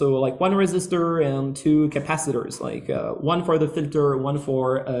 and so one resistor and 2 capacitors, one for the filter, one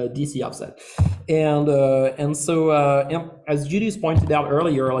for DC offset. And so as Judy's pointed out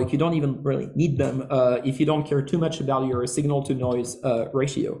earlier, you don't even really need them if you don't care too much about your signal to noise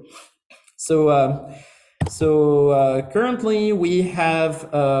ratio. So currently we have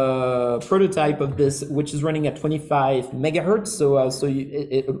a prototype of this, which is running at 25 megahertz. So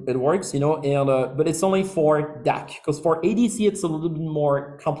it works, and but it's only for DAC, because for ADC it's a little bit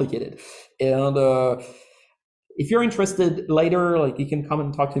more complicated. And if you're interested later, you can come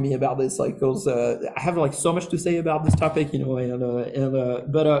and talk to me about this, because I have so much to say about this topic,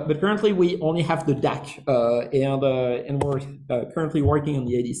 but currently we only have the DAC, and we're currently working on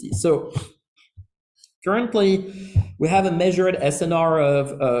the ADC. So currently, we have a measured SNR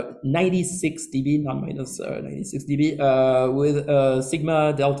of 96 dB, not minus 96 dB, with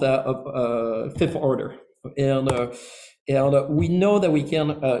Sigma Delta of 5th order. And we know that we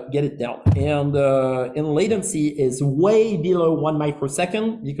can get it down. And latency is way below 1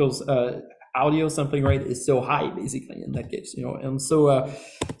 microsecond, because audio sampling rate is so high, basically, in that case, you know. And so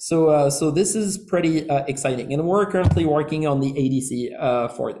this is pretty exciting, and we're currently working on the ADC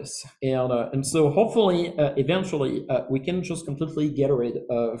for this, and so hopefully eventually we can just completely get rid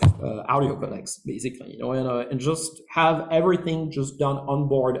of audio codecs, basically, you know, and just have everything just done on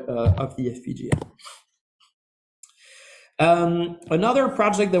board of the FPGA. Another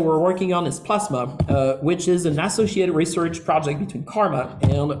project that we're working on is Plasma, which is an associated research project between CCRMA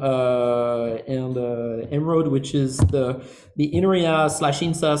and Emerald, which is the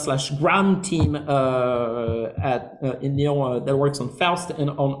INRIA/INSA/GRAM team in Lyon that works on Faust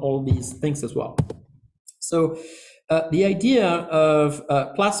and on all these things as well. So the idea of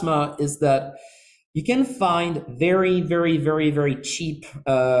Plasma is that you can find very, very, very, very cheap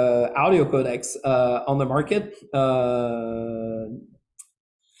audio codecs on the market,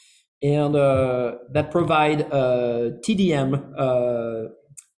 and that provide TDM,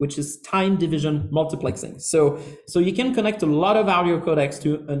 which is time division multiplexing. So you can connect a lot of audio codecs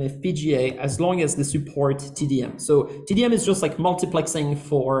to an FPGA as long as they support TDM. So TDM is just like multiplexing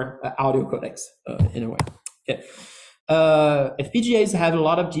for audio codecs in a way. Okay. FPGAs have a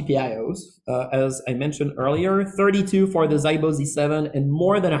lot of GPIOs, as I mentioned earlier, 32 for the Zybo Z7 and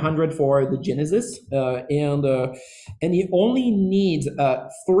more than 100 for the Genesis. And you only need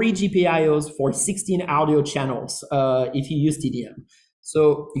 3 GPIOs for 16 audio channels if you use TDM.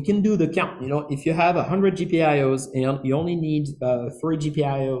 So you can do the count, you know, if you have 100 GPIOs and you only need 3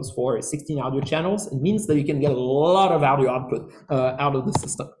 GPIOs for 16 audio channels, it means that you can get a lot of audio output out of the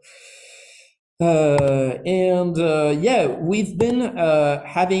system. Yeah, we've been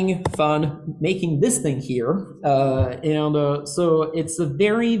having fun making this thing here. So it's a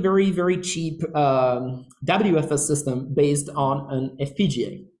very, very, very cheap WFS system based on an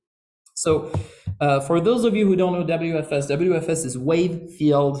FPGA. So for those of you who don't know WFS is wave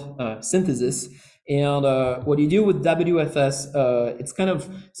field synthesis. And what you do with WFS, it's kind of,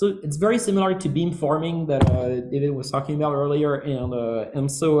 so it's very similar to beamforming that David was talking about earlier. And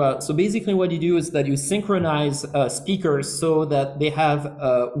so basically what you do is that you synchronize speakers so that they have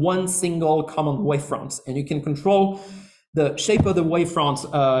one single common wavefront, and you can control the shape of the wavefront,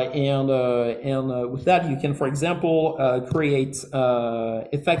 and with that you can, for example, create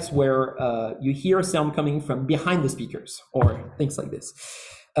effects where you hear sound coming from behind the speakers or things like this.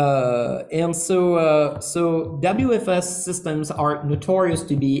 So WFS systems are notorious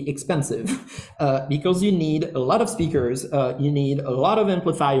to be expensive because you need a lot of speakers, you need a lot of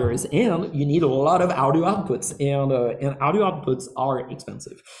amplifiers, and you need a lot of audio outputs, and audio outputs are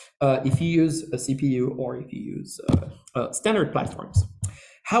expensive if you use a CPU or if you use standard platforms.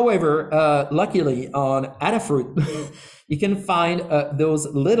 However, luckily on Adafruit, you can find those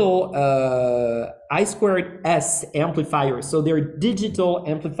little I2S amplifiers. So they're digital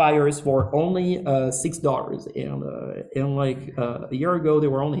amplifiers for only $6, and like a year ago they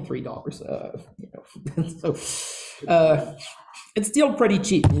were only $3. You know, so it's still pretty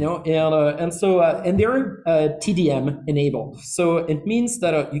cheap, you know, and they're TDM enabled. So it means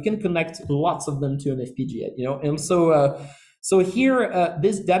that you can connect lots of them to an FPGA, you know, and so here,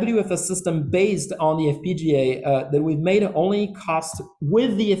 this WFS system based on the FPGA that we've made only cost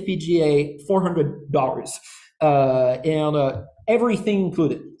with the FPGA $400, and everything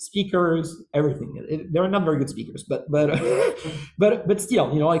included, speakers, everything. They're not very good speakers, but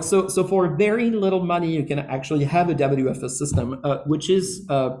still, you know, like so for very little money, you can actually have a WFS system, which is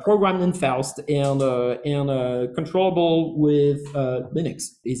programmed in Faust and controllable with Linux,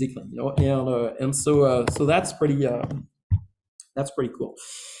 basically, you know, and so that's pretty. That's pretty cool.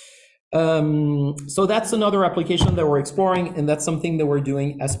 So that's another application that we're exploring, and that's something that we're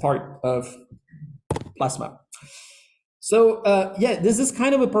doing as part of Plasma. So yeah, this is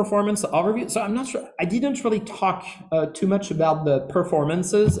kind of a performance overview. So I'm not sure, I didn't really talk too much about the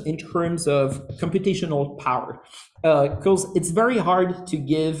performances in terms of computational power, because it's very hard to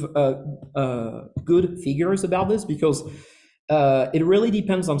give good figures about this, because it really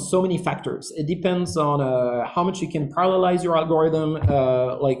depends on so many factors. It depends on how much you can parallelize your algorithm,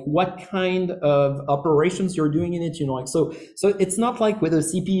 like what kind of operations you're doing in it, you know, like, so it's not like with a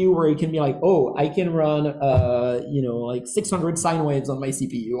CPU where you can be like, oh, I can run, you know, like 600 sine waves on my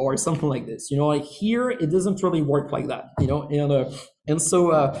CPU or something like this, you know, like here, it doesn't really work like that, you know, and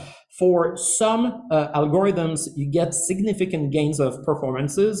so for some algorithms, you get significant gains of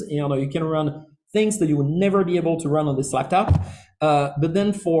performances, you know, you can run things that you would never be able to run on this laptop. But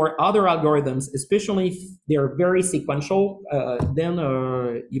then for other algorithms, especially if they're very sequential, then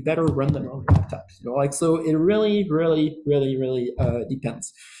you better run them on your laptop. You know, like, so it really, really, really, really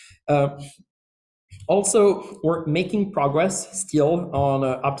depends. Also, we're making progress still on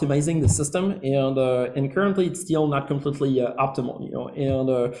optimizing the system, and currently it's still not completely optimal, you know.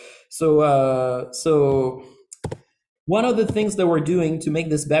 And so one of the things that we're doing to make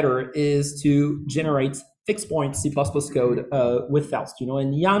this better is to generate fixed point C++ code with Faust, you know.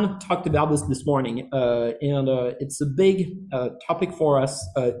 And Jan talked about this morning, and it's a big topic for us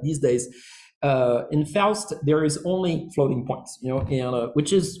these days. In Faust, there is only floating points, you know, and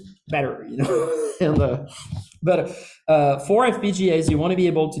which is better, you know. But for FPGAs, you want to be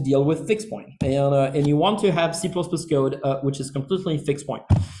able to deal with fixed point, and you want to have C++ code which is completely fixed point.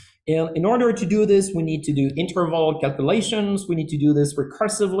 And in order to do this, we need to do interval calculations. We need to do this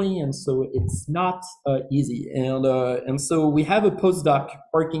recursively, and so it's not easy. And so we have a postdoc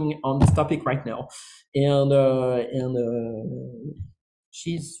working on this topic right now, and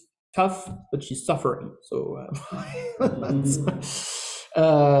she's tough, but she's suffering. So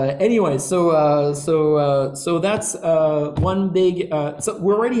anyway, so that's one big. So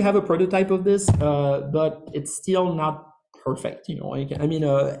we already have a prototype of this, but it's still not perfect, you know. Like, I mean,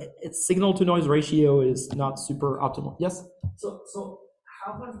 its signal to noise ratio is not super optimal. Yes. So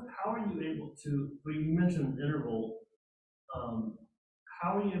how are you able to? Well, you mentioned interval.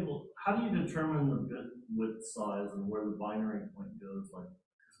 How do you determine the bit width size and where the binary point goes? Like,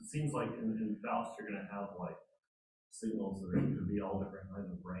 'cause it seems like in Faust you're going to have like signals that are going to be all different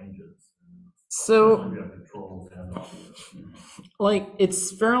kinds of ranges. So, you have controls and like,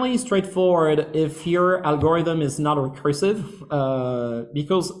 it's fairly straightforward if your algorithm is not recursive,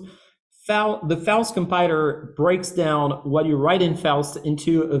 because the Faust compiler breaks down what you write in Faust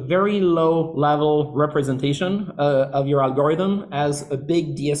into a very low level representation of your algorithm as a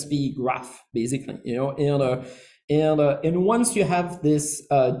big DSP graph, basically, you know. And once you have this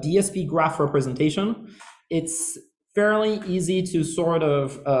DSP graph representation, it's fairly easy to sort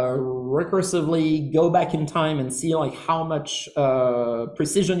of recursively go back in time and see like how much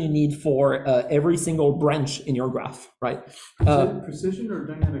precision you need for every single branch in your graph, right? Is it precision or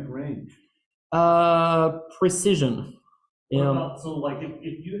dynamic range? Precision. What about, so like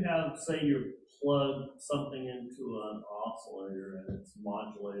if you have, say you plug something into an oscillator and it's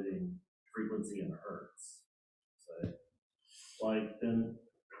modulating frequency in hertz, say, like then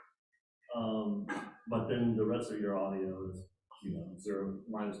but then the rest of your audio is, you know, 0,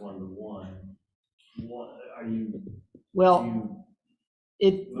 -1 to 1. What are you? Well, do you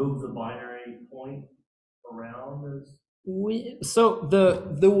it move the binary point around as so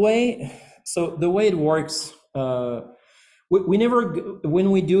the way it works. We never,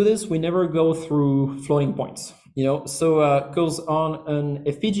 when we do this, we never go through floating points, you know. So because on an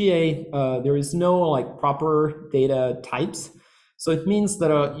FPGA, there is no like proper data types. So it means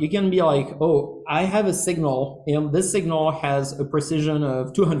that you can be like, oh, I have a signal, and this signal has a precision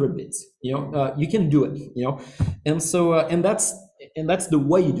of 200 bits. You know, you can do it. You know, and so and that's the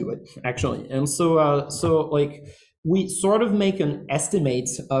way you do it, actually. And so like we sort of make an estimate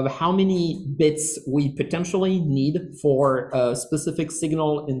of how many bits we potentially need for a specific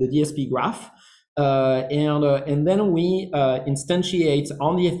signal in the DSP graph. And then we instantiate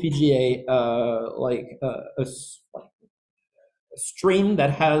on the FPGA like a stream that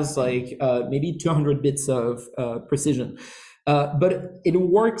has like maybe 200 bits of precision. But it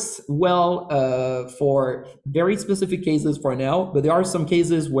works well for very specific cases for now, but there are some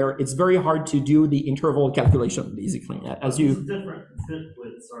cases where it's very hard to do the interval calculation, basically, as you... different bit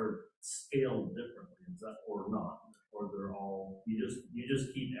widths are scaled differently, is that, or not? Or they're all, you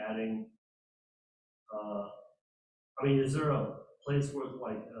just keep adding, I mean, is there a place where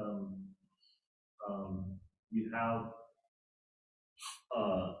like, you have,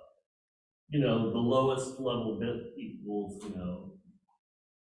 you know, the lowest level bit equals, you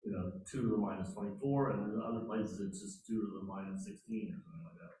know, 2 to the -24, and in other places it's just 2 to the -16 or something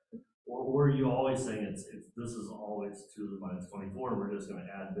like that. Or were you always saying it's this is always 2 to the -24, and we're just going to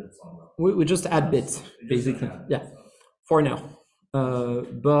add bits on them? We just add bits, basically, yeah, for now.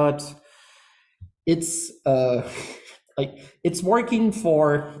 But it's like it's working for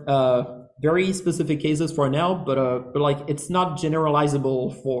very specific cases for now, but like it's not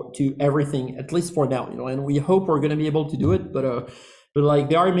generalizable to everything, at least for now, you know. And we hope we're going to be able to do it, but like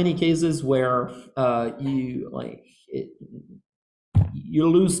there are many cases where you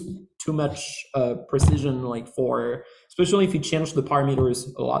lose too much precision, like for, especially if you change the parameters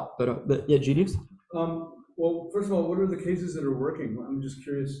a lot. But yeah, Julius. Well, first of all, what are the cases that are working? I'm just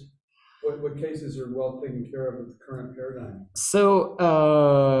curious. What cases are well taken care of with the current paradigm? So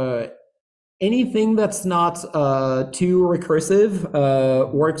anything that's not too recursive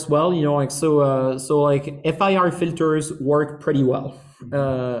works well, you know. Like so like FIR filters work pretty well.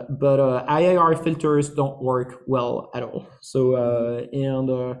 but IIR filters don't work well at all. So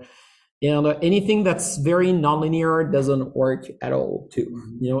and anything that's very nonlinear doesn't work at all too.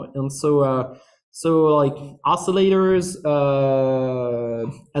 And so like oscillators,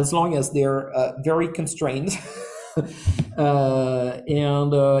 as long as they're very constrained. Yeah,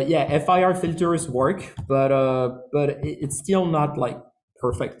 FIR filters work, but it's still not like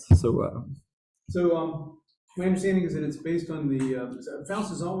perfect. So my understanding is that it's based on the Faust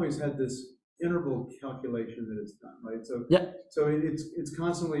has always had this interval calculation that it's done, right? So yeah, so it's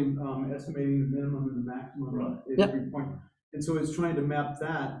constantly estimating the minimum and the maximum at every point, and so it's trying to map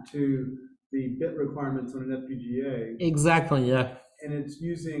that to the bit requirements on an FPGA. Exactly. Yeah. And it's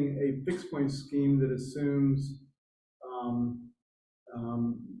using a fixed point scheme that assumes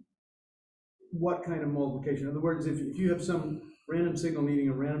what kind of multiplication. In other words, if you have some random signal needing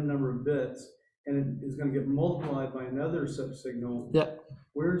a random number of bits, and it is going to get multiplied by another such signal,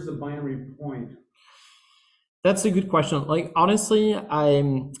 where's the binary point? That's a good question. Like honestly,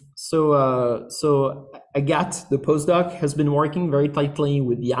 so Agathe, the postdoc, has been working very tightly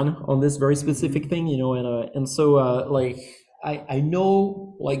with Jan on this very specific thing, and so like I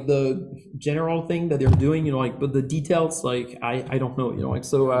know like the general thing that they're doing, like, but the details, like I don't know, like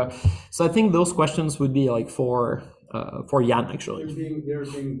so I think those questions would be like for Jan actually. They're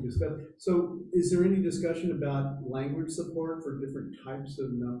being discussed. So is there any discussion about language support for different types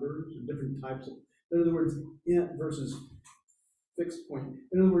of numbers, different types of, in other words, int versus fixed point?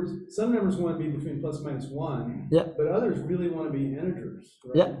 In other words, some numbers want to be between plus minus 1, but others really want to be integers,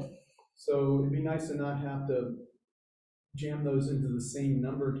 right? So it'd be nice to not have to jam those into the same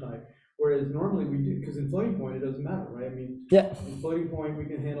number type. Whereas normally we do, because in floating point, it doesn't matter, right? I mean, in floating point, we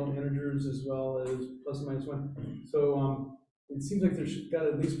can handle integers as well as plus and minus 1. So it seems like there's got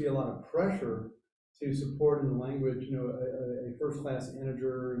to at least be a lot of pressure to support in the language, a first-class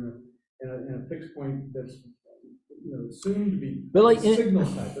integer and a fixed point that's soon to be a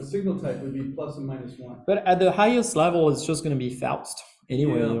signal type would be plus and minus 1. But at the highest level, it's just going to be Faust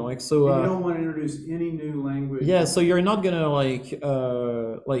anyway. Like so. You don't want to introduce any new language. Yeah, so you're not gonna like.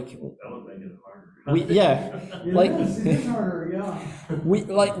 That would make it harder. It is harder.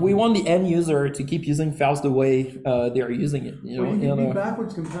 We want the end user to keep using Faust the way they are using it. You can be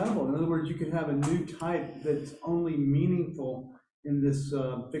backwards compatible. In other words, you could have a new type that's only meaningful in this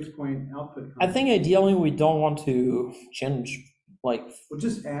fixed point output concept. I think ideally we don't want to change well,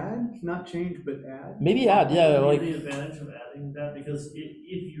 just add, not change, but add. Maybe add, yeah. The advantage of adding that, because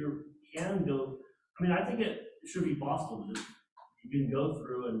if you can go, I mean, I think it should be possible to just, you can go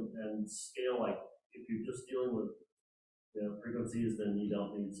through and scale, like if you're just dealing with frequencies, then you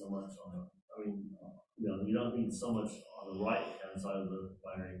don't need so much on. You don't need so much on the right hand side of the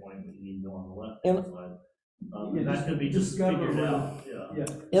binary point, but you need more on the left hand side. And that could be just figured out.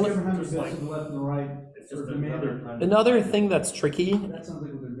 Discover how many bits to the left and the right. It's just another thing that's tricky. That sounds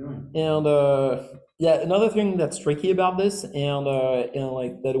like what they're doing. And another thing that's tricky about this, and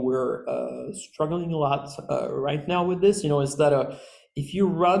like that we're struggling a lot right now with this, is that if you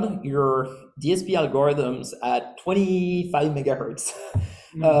run your DSP algorithms at 25 megahertz,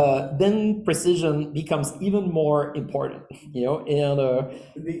 then precision becomes even more important, and the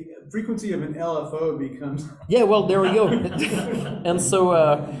frequency of an LFO becomes well, there we go. And so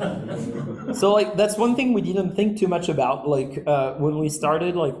like that's one thing we didn't think too much about, like when we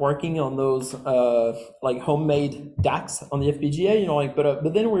started like working on those like homemade DACs on the FPGA,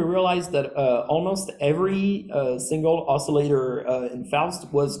 but then we realized that almost every single oscillator in Faust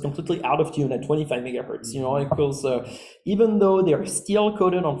was completely out of tune at 25 megahertz, because even though they're still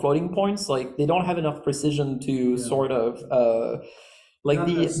coded on floating points, like they don't have enough precision to sort of like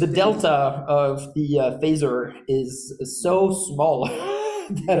the delta of the phaser is so small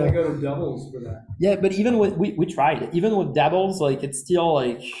that I go to doubles for that. Yeah, but even with we tried, even with doubles, like it's still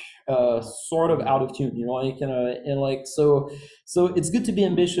like sort of out of tune, and like so it's good to be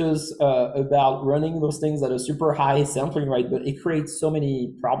ambitious about running those things at a super high sampling rate, but it creates so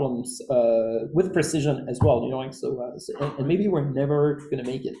many problems with precision as well, and maybe we're never gonna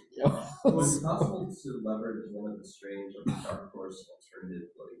make it. Well, it's possible to leverage one of the strange dark horse alternative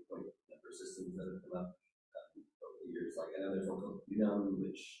floating point number systems that have come up over the years. Like I know there's one called Unum,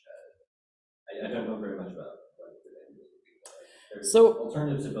 which I don't know very much about. There's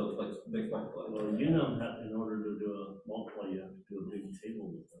alternatives to both big point floating. Well, Unum, in order to do a multiply, you have to do a big table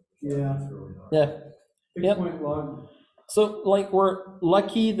with them. Yeah. It's really hard. Yeah. Fixed point log. So like we're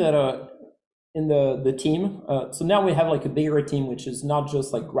lucky that in the team, so now we have like a bigger team, which is not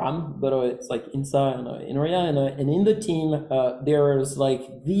just like Graham, but it's like Insa and Inria, and in the team there's like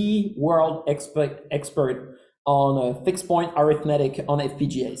the world expert on fixed point arithmetic on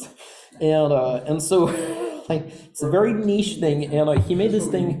FPGAs, and so like it's a very niche thing, and he made this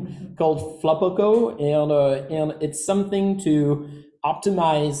thing called Flopoco, and it's something to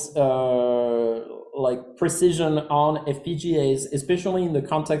optimize like precision on FPGAs, especially in the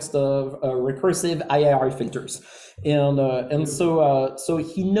context of recursive IIR filters, and so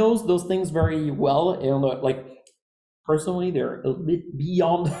he knows those things very well, and like personally they're a bit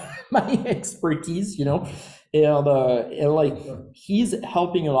beyond my expertise, and like he's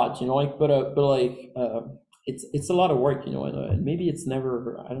helping a lot, like but like it's a lot of work, and maybe it's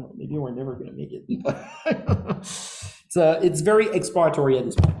never, I don't know, maybe we're never gonna make it. It's very exploratory at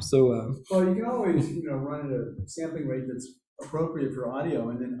this point. So well, you can always run at a sampling rate that's appropriate for audio,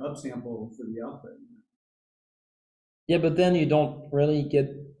 and then upsample for the output. yeah, but then you don't really get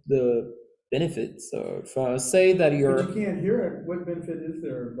the benefits. So if say that you're, but you can't hear it, what benefit is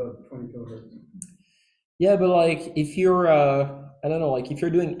there above 20 kilohertz? Yeah, but like if you're I don't know, like if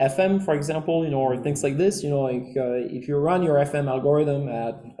you're doing FM, for example, or things like this, like if you run your FM algorithm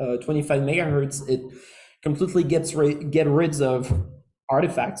at 25 megahertz, it completely get rid of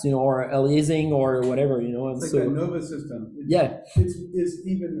artifacts, or aliasing or whatever, and it's like so that Nova system.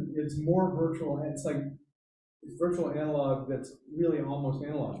 It's more virtual, and it's virtual analog that's really almost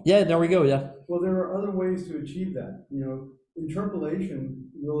analog. Yeah, there we go. Yeah. Well, there are other ways to achieve that. Interpolation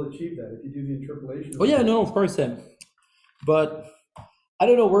will achieve that if you do the interpolation. Oh yeah, no, of course, yeah. But I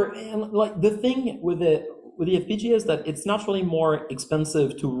don't know. Like the thing with the FPGA is that it's naturally more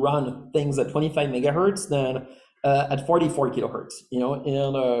expensive to run things at 25 megahertz than at 44 kilohertz.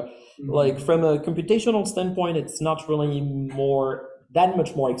 And like from a computational standpoint, it's not really that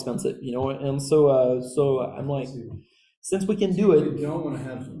much more expensive. And so I'm like, since we can do it, you don't want to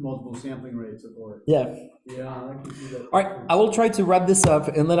have multiple sampling rates for it. Yeah. Yeah, I can see that. All right, I will try to wrap this up,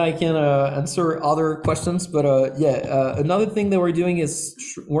 and then I can answer other questions. But another thing that we're doing is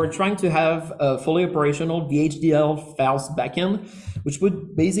we're trying to have a fully operational VHDL Faust backend, which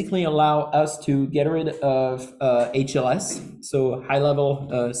would basically allow us to get rid of HLS, so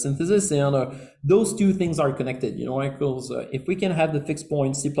high-level synthesis, and those two things are connected. Because if we can have the fixed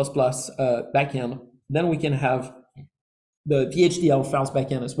point C++ backend, then we can have the VHDL Faust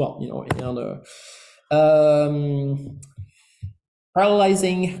backend as well.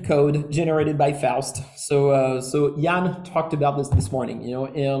 Parallelizing code generated by Faust. So Jan talked about this morning,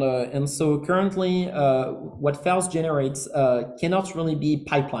 and so currently what Faust generates cannot really be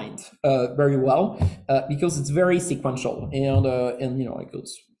pipelined very well because it's very sequential, and it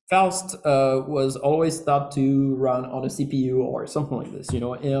goes. Faust was always thought to run on a CPU or something like this,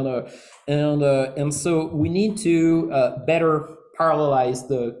 and so we need to better parallelize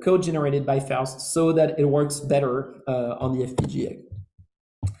the code generated by Faust so that it works better on the FPGA.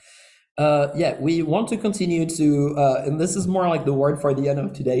 We want to continue to, and this is more like the word for the end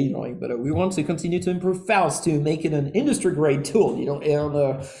of today, but we want to continue to improve Faust to make it an industry-grade tool,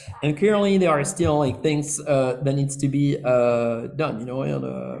 and currently there are still like things that needs to be done, and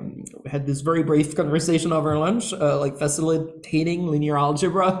we had this very brief conversation over lunch, like facilitating linear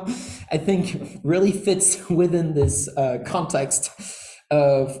algebra, I think really fits within this context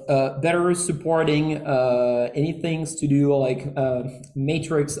of better supporting any things to do like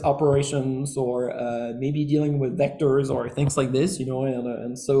matrix operations or maybe dealing with vectors or things like this,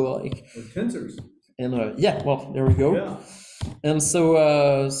 and so like tensors. And well, there we go. Yeah. And so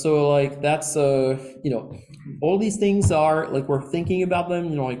like that's all these things are like we're thinking about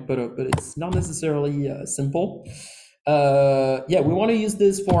them, but it's not necessarily simple. We want to use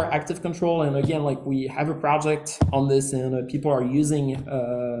this for active control, and again, like we have a project on this, and people are using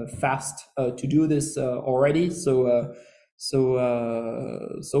Fast to do this already. So we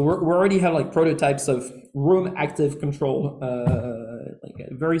already have like prototypes of room active control, like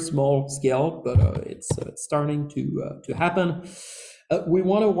at a very small scale, but it's starting to happen. We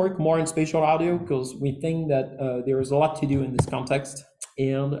want to work more in spatial audio because we think that there is a lot to do in this context,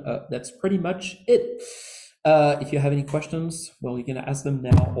 and that's pretty much it. If you have any questions, well, you can ask them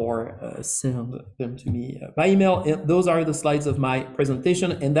now or send them to me by email. And those are the slides of my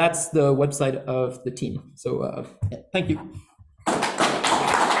presentation, and that's the website of the team. So thank you.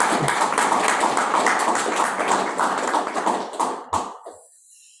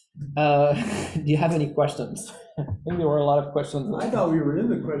 Do you have any questions? I think there were a lot of questions. I thought we were in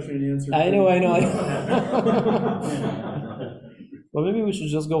the question and answer. I know. Well, maybe we should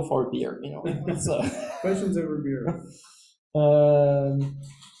just go for a beer, Questions over beer.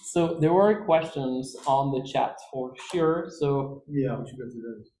 So there were questions on the chat for sure. So yeah, we should go through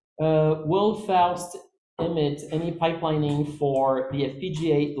those. Will Faust emit any pipelining for the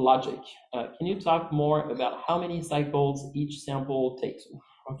FPGA logic. Can you talk more about how many cycles each sample takes?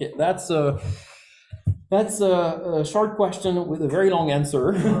 Okay, that's a short question with a very long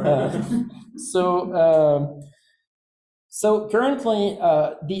answer. So currently,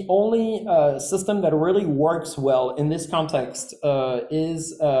 the only system that really works well in this context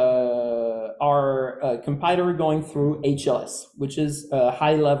is our compiler going through HLS, which is a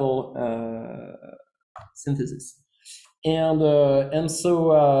high-level synthesis. And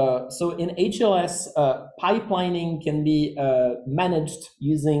so in HLS, pipelining can be managed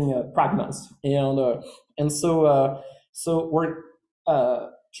using pragmas, and so we're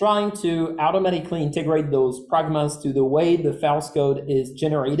trying to automatically integrate those pragmas to the way the Faust code is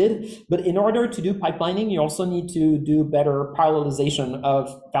generated. But in order to do pipelining, you also need to do better parallelization of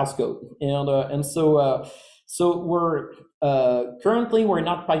Faust code, and so we're currently we're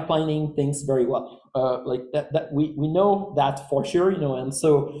not pipelining things very well. Like that we know that for sure, and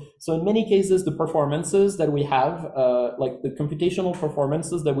so in many cases the performances that we have, like the computational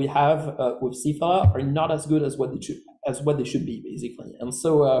performances that we have with CFA are not as good as what they should be, basically. And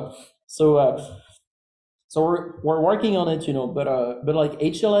so we're working on it, but like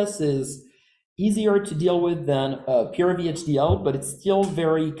HLS is easier to deal with than pure VHDL, but it's still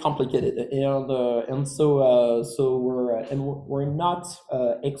very complicated, and so we're not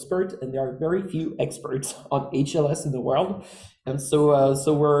expert, and there are very few experts on HLS in the world, and so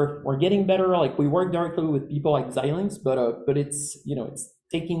we're getting better. Like we work directly with people like Xilinx, but it's it's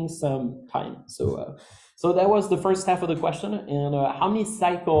taking some time. So that was the first half of the question, and how many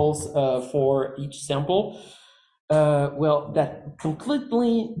cycles for each sample? Well, that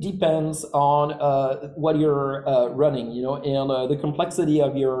completely depends on what you're running, and the complexity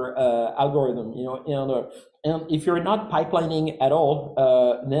of your algorithm, and if you're not pipelining at all,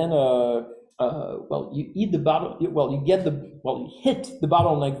 then well, you hit the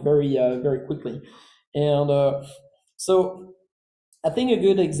bottleneck very quickly, and so I think a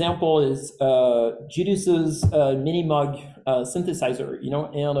good example is Judus's Minimug synthesizer,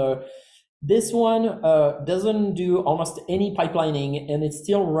 and this one doesn't do almost any pipelining, and it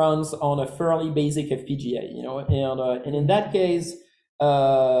still runs on a fairly basic FPGA, and in that case,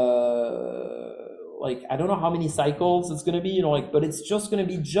 like I don't know how many cycles it's going to be, but it's just going to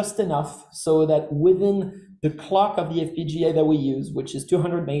be just enough so that within the clock of the FPGA that we use, which is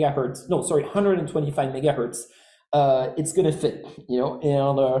 125 megahertz, it's going to fit,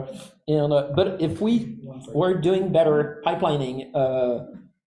 but if we were doing better pipelining,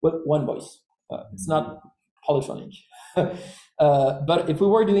 with one voice. It's not polyphonic. But if we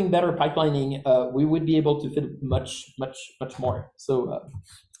were doing better pipelining, we would be able to fit much more. So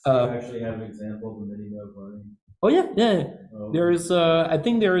you actually have an example of a Minimug running? Oh yeah. Oh. There is I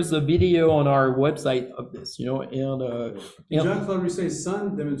think there is a video on our website of this, and Jean-Claude Rousset's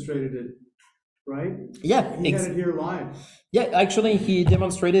son demonstrated it, right? Yeah, he had it here live. Yeah, actually, he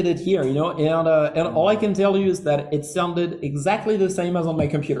demonstrated it here, and all I can tell you is that it sounded exactly the same as on my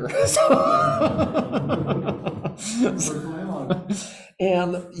computer.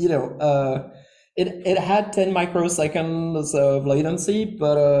 And it had 10 microseconds of latency,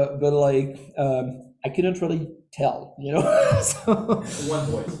 but like I couldn't really tell, So, one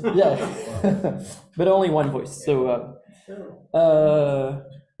voice. Yeah, but only one voice. So.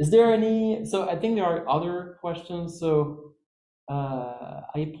 Is there any? So I think there are other questions. So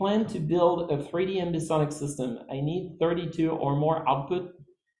I plan to build a 3D ambisonic system. I need 32 or more output.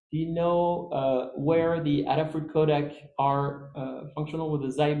 Do you know where the Adafruit codec are functional with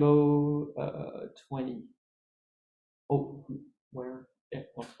the Zybo 20? Oh, where? Yeah,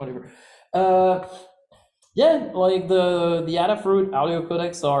 whatever. Yeah, like the Adafruit audio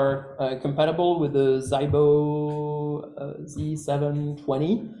codecs are compatible with the Zybo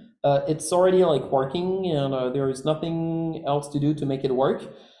Z720. It's already like working, and there is nothing else to do to make it work.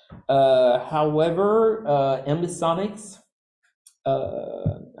 However, ambisonics,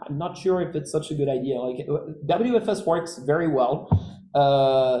 I'm not sure if it's such a good idea. Like WFS works very well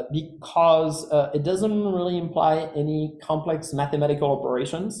because it doesn't really imply any complex mathematical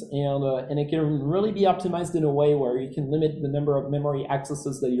operations, and it can really be optimized in a way where you can limit the number of memory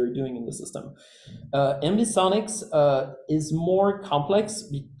accesses that you're doing in the system. Ambisonics is more complex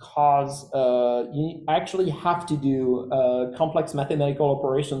because you actually have to do complex mathematical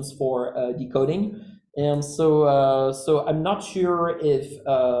operations for decoding. And so I'm not sure if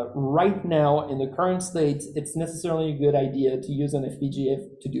right now in the current state it's necessarily a good idea to use an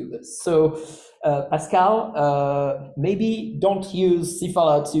FPGA to do this. So Pascal, maybe don't use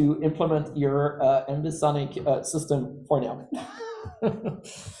Cifala to implement your ambisonic system for now.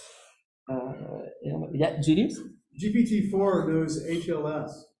 Yeah, Julius? GPT-4 knows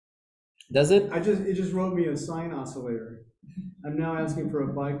HLS. Does it? It just wrote me a sine oscillator. I'm now asking for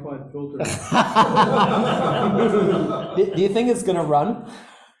a biquad filter. Do you think it's gonna run?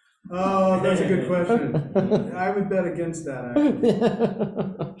 Oh, that's a good question. I would bet against that, actually.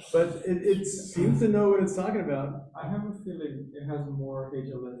 But it seems to know what it's talking about. I have a feeling it has more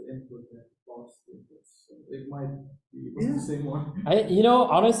HLS input than Faust input, so it might be the same one.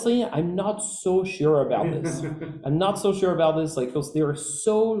 Honestly, I'm not so sure about this. I'm not so sure about this, like, because there are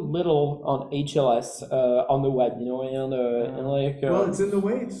so little on HLS on the web, and like. Well, it's in the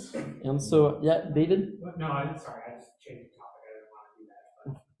weights. And so, yeah, David. No, I'm sorry, I just changed the topic. I didn't want to do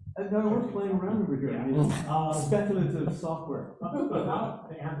that. No, we're playing around over here. I mean, speculative software. About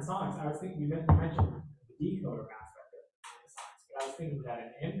the Amazonics, I was thinking you mentioned the decoder aspect of Amazonics, but I was thinking that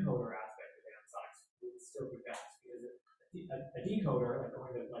an encoder aspect of Amazonics would still be best because a decoder, like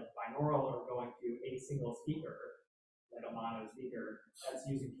going to like binaural or going to a single speaker, like a mono speaker, that's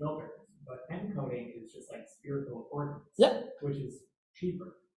using filters. But encoding is just like spherical coordinates, which is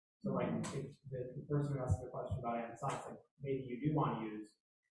cheaper. So like if the person who asked the question about Amazonics, like maybe you do want to use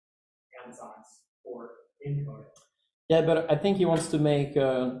Amazonics for encoding. Yeah, but I think he wants to make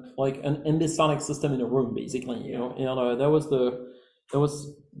like an ambisonic system in a room, basically. And that was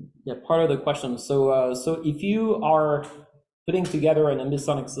part of the question. So if you are putting together an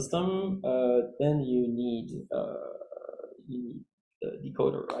ambisonic system, then you need the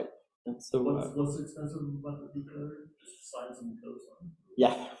decoder, right? And so what's expensive about the decoder? Just size and cosine.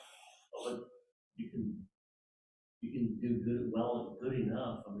 Yeah. But you can do good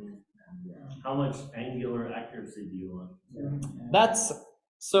enough. I mean, how much angular accuracy do you want? That's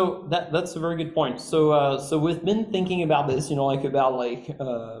a very good point. So we've been thinking about this,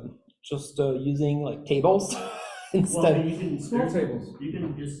 just using like tables instead. Well, you can Small tables. You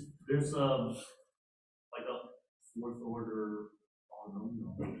can just there's like a fourth order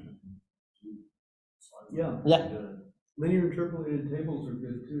polynomial. Yeah. Linear interpolated tables are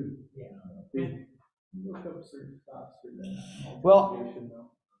good too. Yeah. Look up certain faster than Well,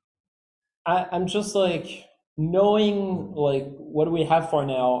 I'm just like knowing like what we have for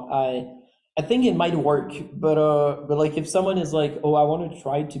now. I think it might work, but like if someone is like, oh, I want to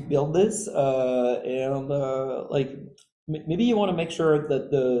try to build this, and like maybe you want to make sure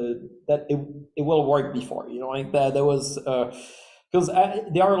that it will work before, like that was because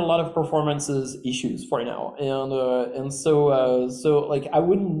there are a lot of performances issues for now, and so like I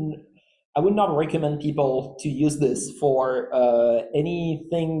would not recommend people to use this for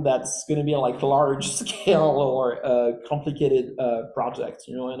anything that's going to be like large scale or complicated projects,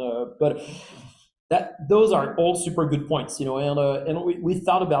 but those are all super good points, and we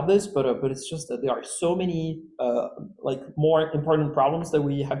thought about this, but it's just that there are so many like more important problems that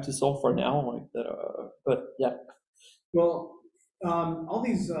we have to solve for now, like that. But yeah. Well, all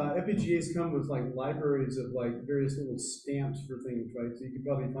these FPGAs come with like libraries of like various little stamps for things, right? So you can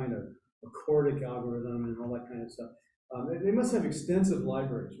probably find a Cordic algorithm and all that kind of stuff. They must have extensive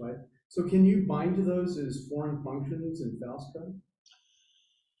libraries, right? So can you bind to those as foreign functions in Faust code?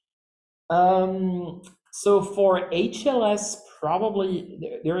 So for HLS, probably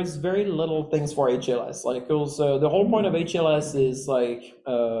there is very little things for HLS. Like, also, the whole point of HLS is like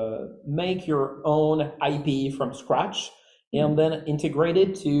make your own IP from scratch and then integrate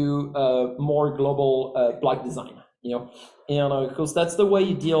it to more global block design. And because that's the way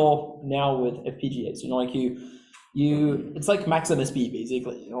you deal now with FPGAs. Like it's like Max MSP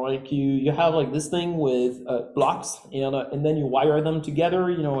basically. Like you have like this thing with blocks, and then you wire them together.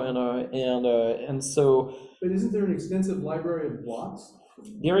 And so. But isn't there an extensive library of blocks?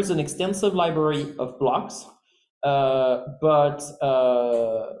 There is an extensive library of blocks, but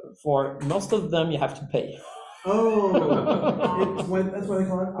for most of them you have to pay. Oh, that's why they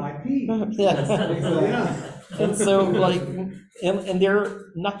call it IP. Yeah. And so like, and they're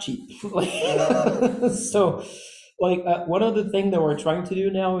not cheap. So like one of the things that we're trying to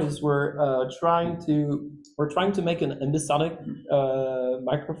do now is we're trying to make an ambisonic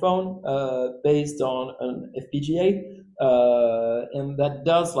microphone based on an FPGA, and that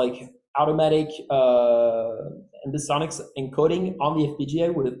does like automatic ambisonics encoding on the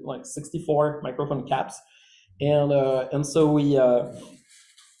FPGA with like 64 microphone caps. And so we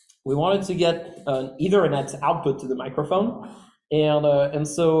wanted to get an Ethernet output to the microphone, and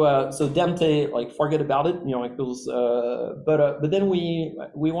so Dante like forget about it, because but then we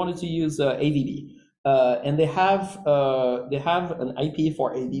wanted to use AVB, and they have an IP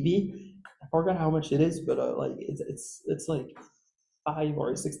for AVB. I forgot how much it is, but like it's like $5,000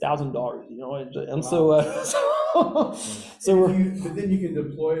 or $6,000, you know, and so But then you can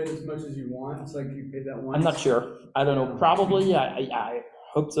deploy it as much as you want. It's like you pay that once. I'm not sure. I don't know. Probably. I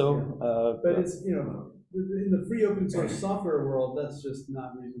hope so. But it's, you know, in the free open source software world, that's just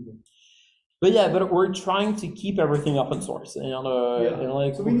not reasonable. But yeah, but we're trying to keep everything open source, and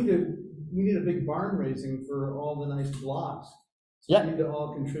like so we need a big barn raising for all the nice blocks. So yeah. we need to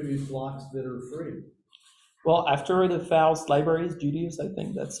all contribute blocks that are free. Well, after the Faust libraries, Julius, I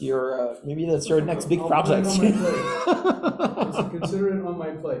think that's your maybe that's your next big project. Consider it on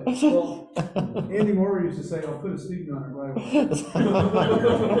my plate. Well, Andy Moore used to say, "I'll put a student on it right away."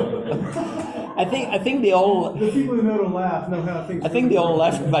 I think they all. The people who know to laugh know how things. I think they all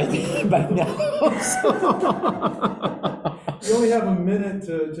left by now. So. You only have a minute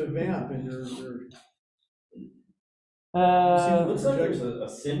to vamp, and you're looks like there's a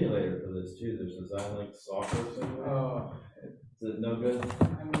simulator for this too. There's a Xilinx software simulator. Oh, Is it no good?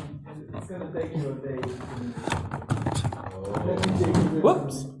 I mean, it's gonna take you a day.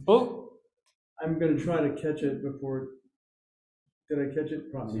 Whoops! Oh, I'm going to try to catch it before. Did I catch it?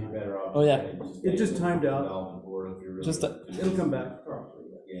 So Probably you're not. better off. It just timed out. Just It'll come back.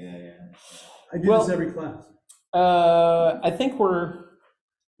 Yeah. I do this every class. I think we're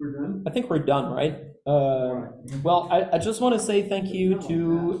done. I think we're done, right? Well, I just want to say thank you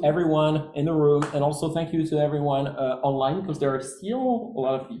to everyone in the room, and also thank you to everyone online, because there are still a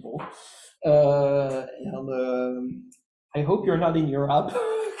lot of people. I hope you're not in Europe,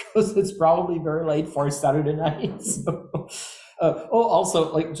 because it's probably very late for Saturday night. So,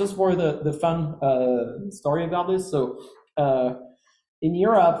 also, like, just for the fun story about this. So, in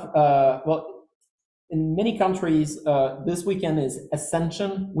Europe, well, in many countries, this weekend is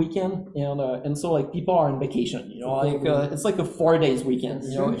Ascension weekend, and so like people are on vacation, you know, like it's like a 4 days weekend,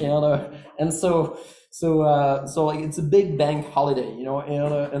 you know, and so like it's a big bank holiday, you know,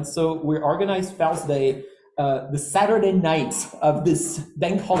 and so we organized Faust Day the Saturday night of this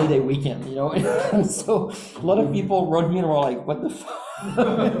bank holiday weekend, you know, and so a lot of people wrote me and were like, "What the fuck?"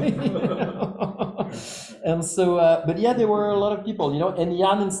 And so, but yeah, there were a lot of people, you know, and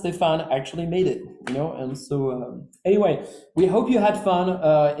Jan and Stefan actually made it, you know, and so anyway, we hope you had fun,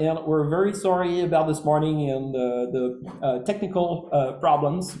 and we're very sorry about this morning and the technical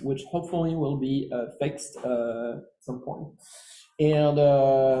problems, which hopefully will be fixed at some point. And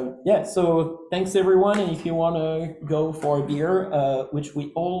yeah, so thanks everyone, and if you want to go for a beer, which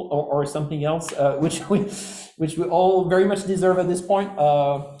we all, or something else, which we all very much deserve at this point,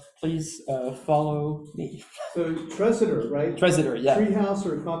 please follow me. So Tresitor, right? Tresitor, yeah. Treehouse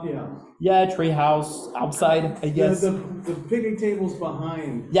or coffee house? Yeah, treehouse outside, I guess. The picnic table's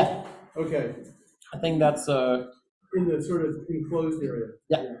behind. Yeah. Okay. I think that's in the sort of enclosed area.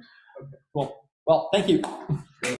 Yeah. Okay. Cool. Well, thank you.